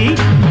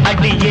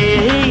அடியே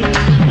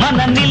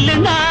மனநில்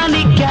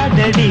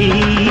நானிக்காதடி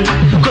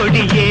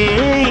கொடியே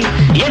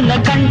என்ன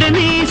கண்டு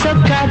நீ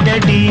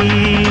சொக்காதடி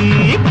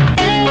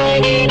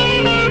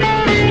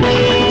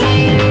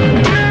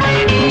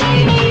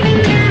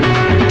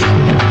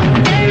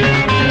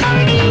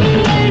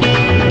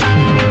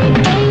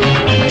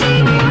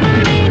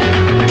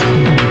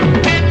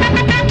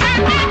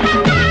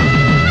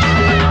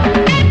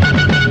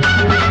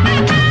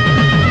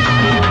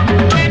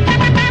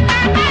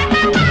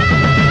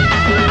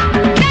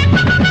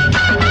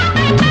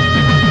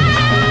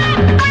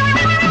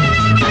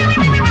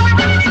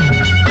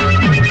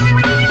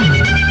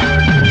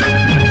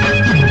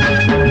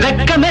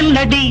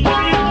வெட்கமென்னடி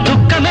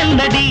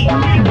துக்கமென்னடி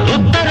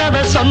உத்தரவ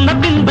சொன்ன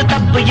பின்பு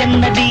தப்பு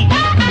என்னடி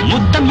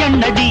முத்தம்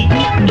என்னடி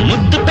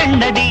முத்து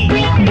பெண்ணடி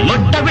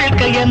முட்ட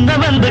விழ்க்க என்ன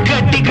வந்து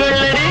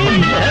கட்டிக்கொள்ளடி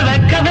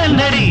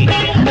வெட்கமென்னடி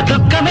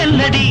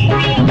துக்கமென்னடி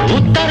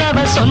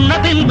உத்தரவ சொன்ன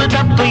பின்பு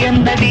தப்பு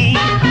என்னடி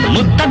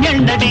முத்தம்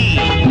என்னடி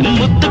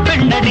முத்து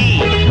பெண்ணடி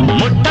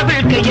முட்ட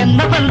விழ்க்க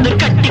என்ன வந்து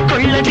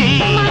கட்டிக்கொள்ளடி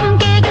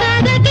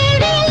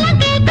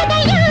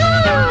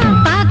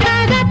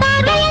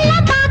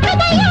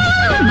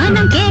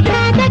மனம்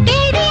கேட்காத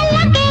கேடு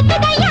எல்லாம்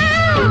கேட்குதையா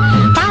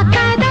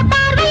பார்க்காத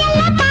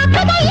பார்வையெல்லாம்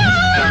பார்க்குதையா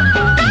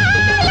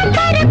காலம்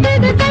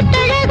கருப்புது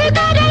கட்டழகு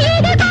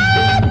கரையுது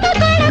காத்து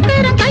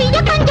கிடக்குற கைய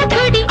கொஞ்சம்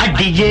கொடி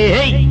அடியே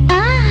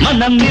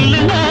மனம்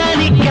நில்லு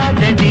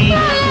நானிக்காதடி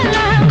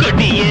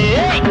கொடியே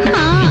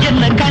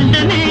என்ன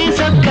கண்டு நீ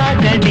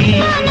சொக்காதடி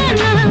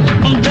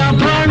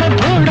பிராண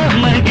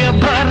போடாம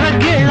பற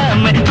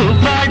கிழம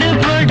கூப்பாடு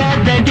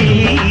போடாதடி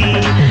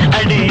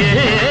அடியே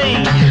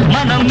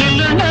மனம்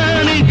நில்லு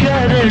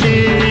நானிக்காதடி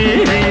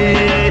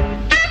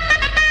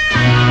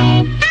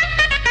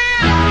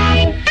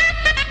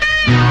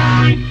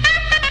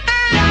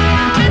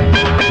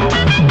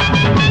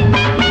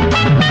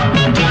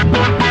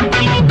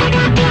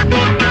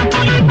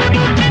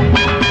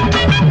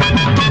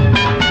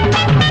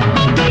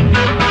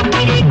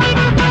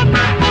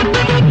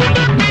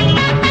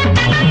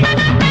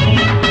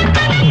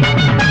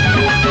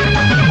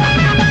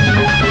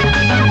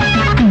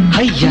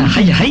ஐயா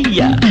ஐயா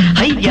ஐயா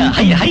ஐயா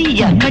ஐயா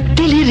ஐயா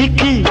கட்டில்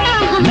இருக்கு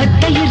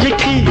மெத்தை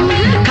இருக்கு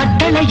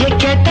கட்டளையை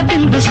கேட்ட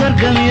பின்பு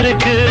சொர்க்கம்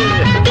இருக்கு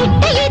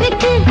கிட்ட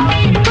இருக்கு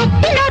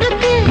கட்டில்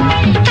இருக்கு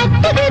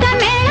கட்டுகிற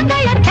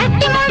மேளங்களை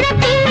தட்டி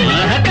முழக்கு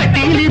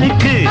கட்டில்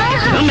இருக்கு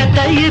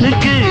மெத்தை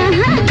இருக்கு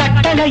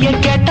கட்டளையை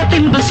கேட்ட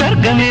பின்பு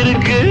சொர்க்கம்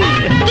இருக்கு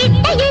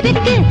கிட்ட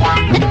இருக்கு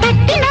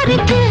கட்டில்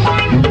இருக்கு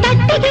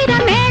கட்டுகிற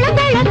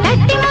மேளங்களை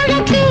தட்டி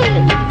முழக்கு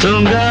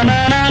தூங்காம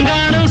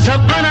நாங்கானும்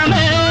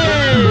சொப்பனமே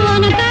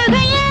உனக்காக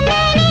என்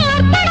மேனி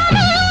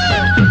அர்ப்பணமே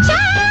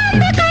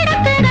சார்ந்து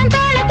கிடக்குறன்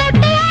தோள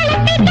தொட்டு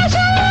அழுத்திட்ட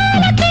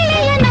சோழ கிளி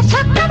என்ன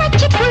சொக்க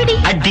வச்சு புடி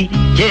அடி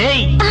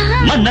ஏய்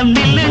மனம்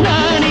நில்லு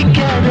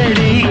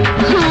நானிக்காதடி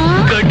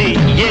கொடி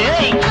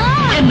ஏய்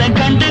என்ன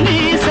கண்டு நீ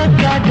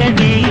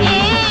சொக்காதடி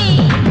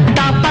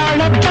தாப்பாள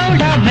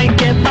போடாம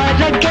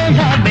கேப்பாட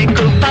கேளாம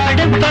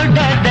கூப்பாடு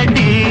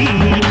போடாதடி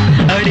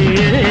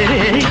அடியே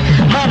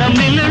மனம்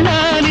நில்லு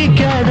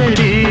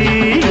நானிக்காதடி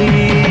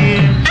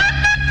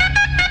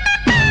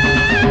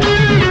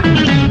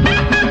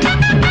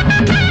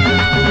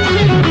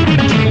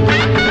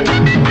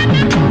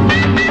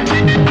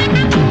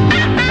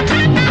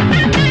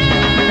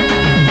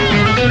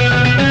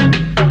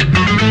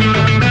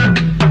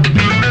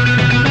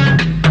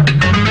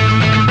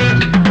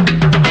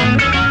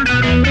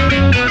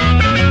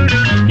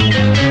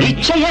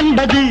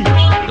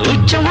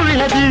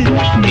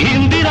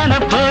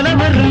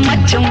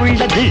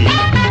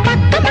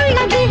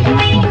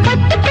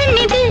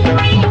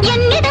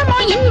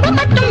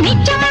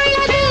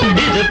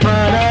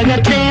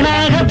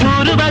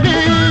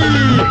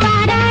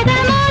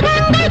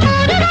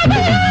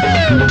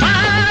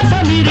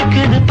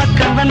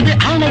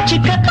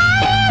இருக்க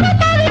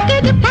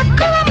தவிக்குது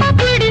பக்குவமா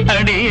பிடி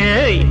அடியே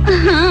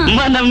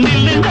மனம்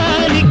நில்லு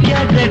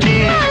நாளிக்காதடி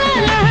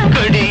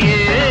கொடியே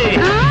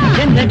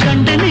என்ன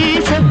கண்டு நீ